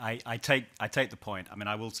 I take the point. I mean,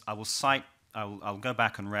 I'll go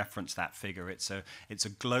back and reference that figure. It's a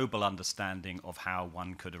global understanding of how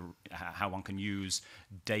one can use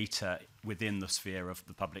data within the sphere of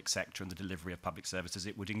the public sector and the delivery of public services.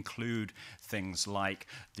 It would include things like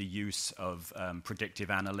the use of predictive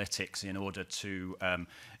analytics in order to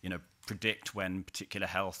predict when particular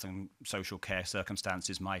health and social care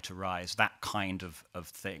circumstances might arise, that kind of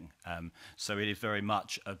thing. So it is very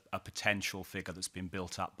much a potential figure that's been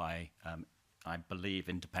built up by I believe,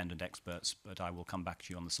 independent experts, but I will come back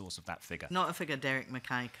to you on the source of that figure. Not a figure Derek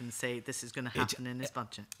Mackay can say this is going to happen in his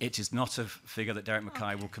budget. It is not a figure that Derek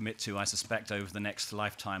Mackay will commit to, I suspect, over the next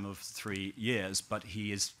lifetime of 3 years, but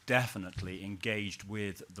he is definitely engaged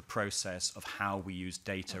with the process of how we use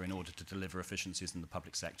data in order to deliver efficiencies in the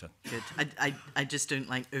public sector. Good. I just don't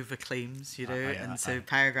like overclaims, so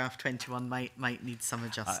paragraph 21 might need some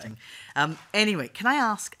adjusting. Anyway, can I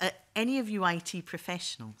ask, any of you IT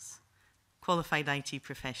professionals? Qualified IT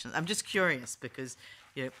professionals. I'm just curious because,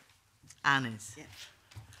 Anne is. Yeah.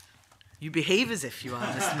 You behave as if you are,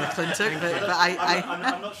 Mr. McClintock, but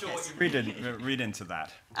I'm not sure what you read into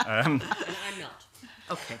that. I'm not.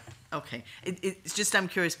 Okay. It's just I'm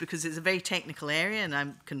curious because it's a very technical area, and I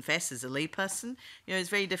confess as a layperson, it's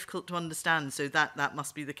very difficult to understand. So that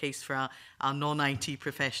must be the case for our non-IT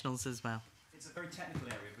professionals as well. It's a very technical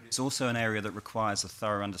area, but it's also an area that requires a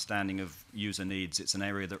thorough understanding of user needs. It's an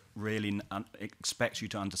area that really expects you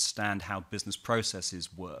to understand how business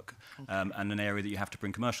processes work, and an area that you have to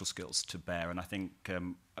bring commercial skills to bear. And I think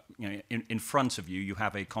in front of you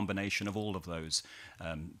have a combination of all of those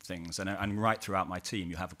things. And right throughout my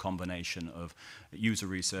team, you have a combination of user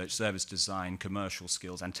research, service design, commercial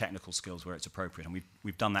skills, and technical skills where it's appropriate. And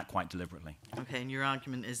we've done that quite deliberately. Okay, and your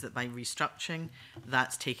argument is that by restructuring,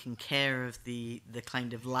 that's taking care of the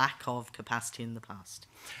kind of lack of capacity in the past?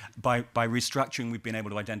 By restructuring, we've been able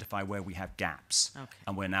to identify where we have gaps,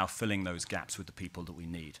 and we're now filling those gaps with the people that we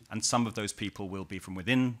need. And some of those people will be from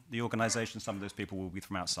within the organisation, some of those people will be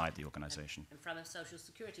from outside the organisation. And from a Social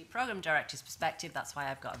Security Programme Director's perspective, that's why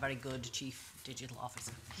I've got a very good Chief Digital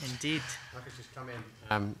Officer. Indeed. I could just come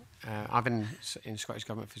in. I've been in Scottish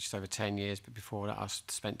Government for just over 10 years, but before that I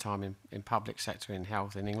spent time in public sector in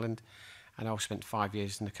health in England, and I also spent 5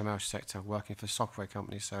 years in the commercial sector working for software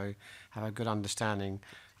companies, so I have a good understanding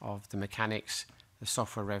of the mechanics, the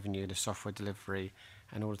software revenue, the software delivery,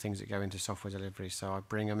 and all the things that go into software delivery. So I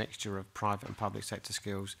bring a mixture of private and public sector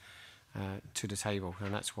skills to the table,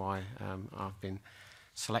 and that's why I've been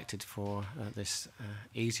selected for this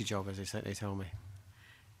easy job, as they tell me.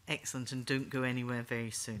 Excellent, and don't go anywhere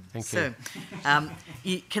very soon. Thank you. So,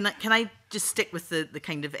 can I just stick with the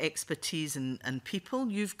kind of expertise and people?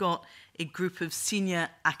 You've got a group of senior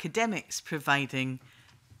academics providing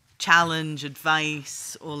challenge,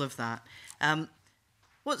 advice, all of that.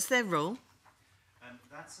 What's their role?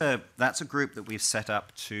 That's a group that we've set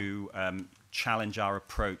up to challenge our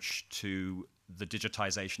approach to the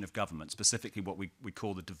digitization of government, specifically what we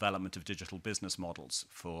call the development of digital business models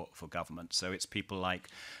for government. So it's people like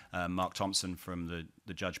Mark Thompson from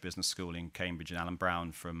the Judge Business School in Cambridge and Alan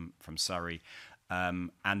Brown from Surrey.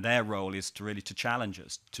 And their role is to really challenge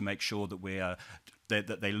us, to make sure that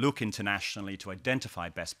that they look internationally to identify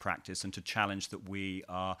best practice and to challenge that we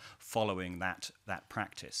are following that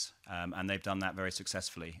practice. And they've done that very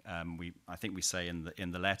successfully. I think we say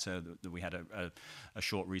in the letter that we had a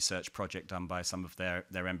short research project done by some of their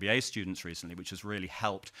MBA students recently, which has really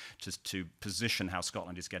helped to position how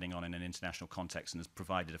Scotland is getting on in an international context and has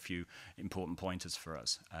provided a few important pointers for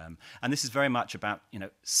us. And this is very much about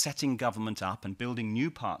setting government up and building new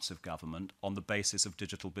parts of government on the basis of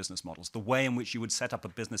digital business models, the way in which you would set up a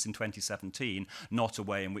business in 2017, not a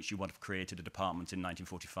way in which you would have created a department in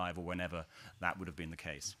 1945 or whenever that would have been the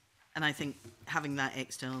case. And I think having that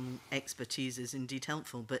external expertise is indeed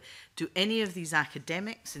helpful. But do any of these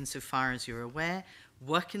academics, insofar as you're aware,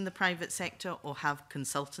 work in the private sector or have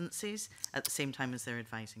consultancies at the same time as they're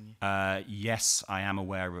advising you? Yes, I am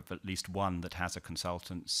aware of at least one that has a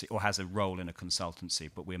consultancy or has a role in a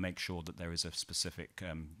consultancy, but we make sure that there is a specific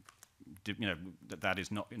that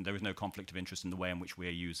is not, there is no conflict of interest in the way in which we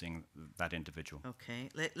are using that individual. Okay,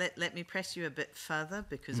 let me press you a bit further,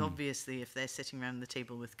 because obviously if they're sitting around the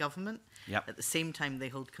table with government, at the same time they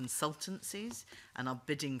hold consultancies and are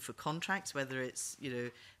bidding for contracts, whether it's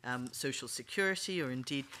social security or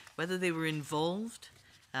indeed whether they were involved,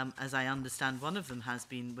 as I understand one of them has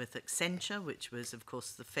been with Accenture, which was of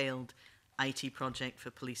course the failed IT project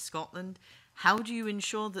for Police Scotland. How do you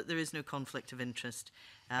ensure that there is no conflict of interest,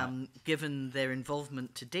 given their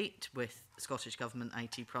involvement to date with Scottish Government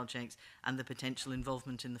IT projects and the potential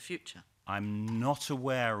involvement in the future? I'm not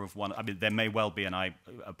aware of one. I mean, there may well be, and I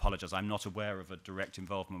apologise, I'm not aware of a direct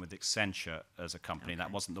involvement with Accenture as a company. Okay.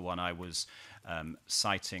 That wasn't the one I was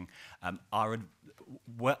citing.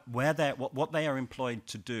 What they are employed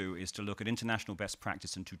to do is to look at international best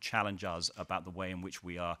practice and to challenge us about the way in which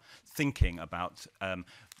we are thinking about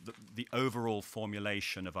the overall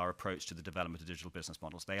formulation of our approach to the development of digital business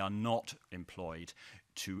models. They are not employed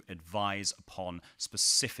to advise upon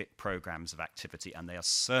specific programs of activity, and they are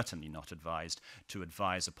certainly not advised to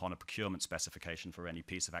advise upon a procurement specification for any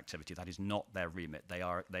piece of activity. That is not their remit. They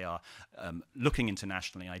are looking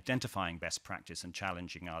internationally, identifying best practice, and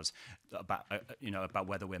challenging us about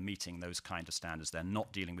whether we're meeting those kind of standards. They're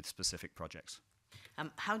not dealing with specific projects.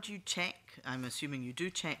 How do you check, I'm assuming you do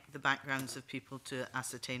check the backgrounds of people to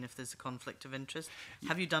ascertain if there's a conflict of interest?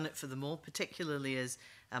 Have you done it for them all, particularly as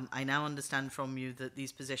I now understand from you that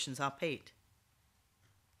these positions are paid?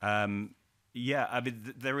 Yeah, I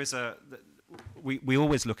mean, there is we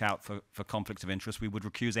always look out for conflict of interest. We would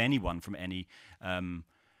recuse anyone from any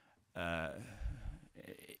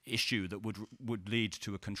issue that would lead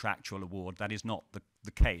to a contractual award. That is not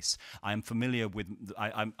the case. I am familiar with.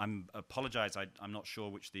 I apologise. I'm not sure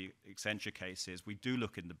which the Accenture case is. We do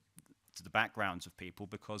look to the backgrounds of people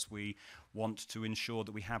because we want to ensure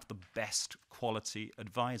that we have the best quality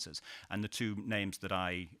advisors. And the two names that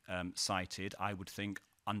I cited, I would think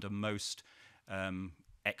under most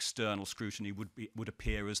external scrutiny would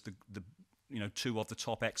appear as the two of the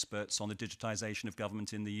top experts on the digitisation of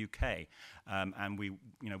government in the UK, and we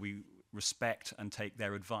respect and take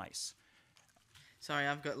their advice. Sorry,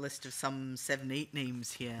 I've got a list of some 7-8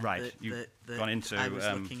 names here. Right, you've gone into I was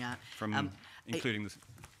looking at including this.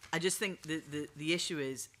 I just think the issue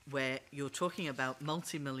is where you're talking about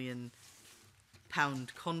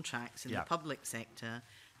multi-million-pound contracts in the public sector,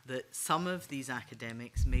 that some of these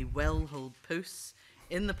academics may well hold posts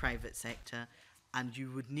in the private sector, and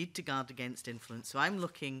you would need to guard against influence. So I'm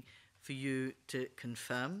looking for you to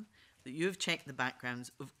confirm that you have checked the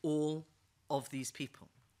backgrounds of all of these people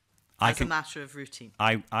as a matter of routine.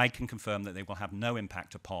 I can confirm that they will have no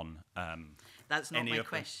impact upon That's not my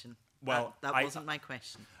question. Well, that wasn't my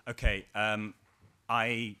question. Okay.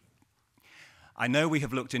 I know we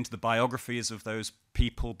have looked into the biographies of those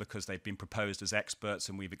people because they've been proposed as experts,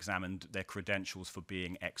 and we've examined their credentials for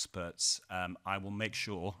being experts. I will make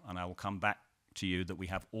sure, and I will come back to you, that we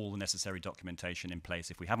have all the necessary documentation in place.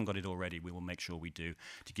 If we haven't got it already, we will make sure we do,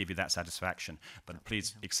 to give you that satisfaction. But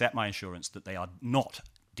please accept my assurance that they are not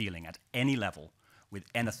dealing at any level with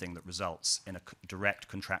anything that results in a direct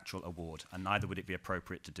contractual award, and neither would it be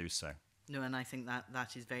appropriate to do so. No, and I think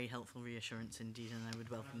that is very helpful reassurance indeed, and I would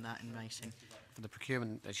welcome that in writing. For the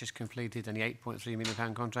procurement that's just completed and the £8.3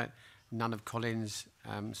 million contract, none of Colin's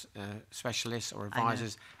specialists or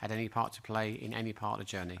advisors had any part to play in any part of the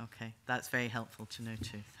journey. Okay, that's very helpful to know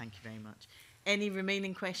too. Thank you very much. Any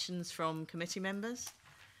remaining questions from committee members?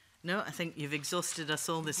 No, I think you've exhausted us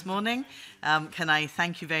all this morning. Can I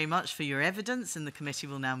thank you very much for your evidence, and the committee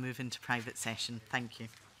will now move into private session. Thank you.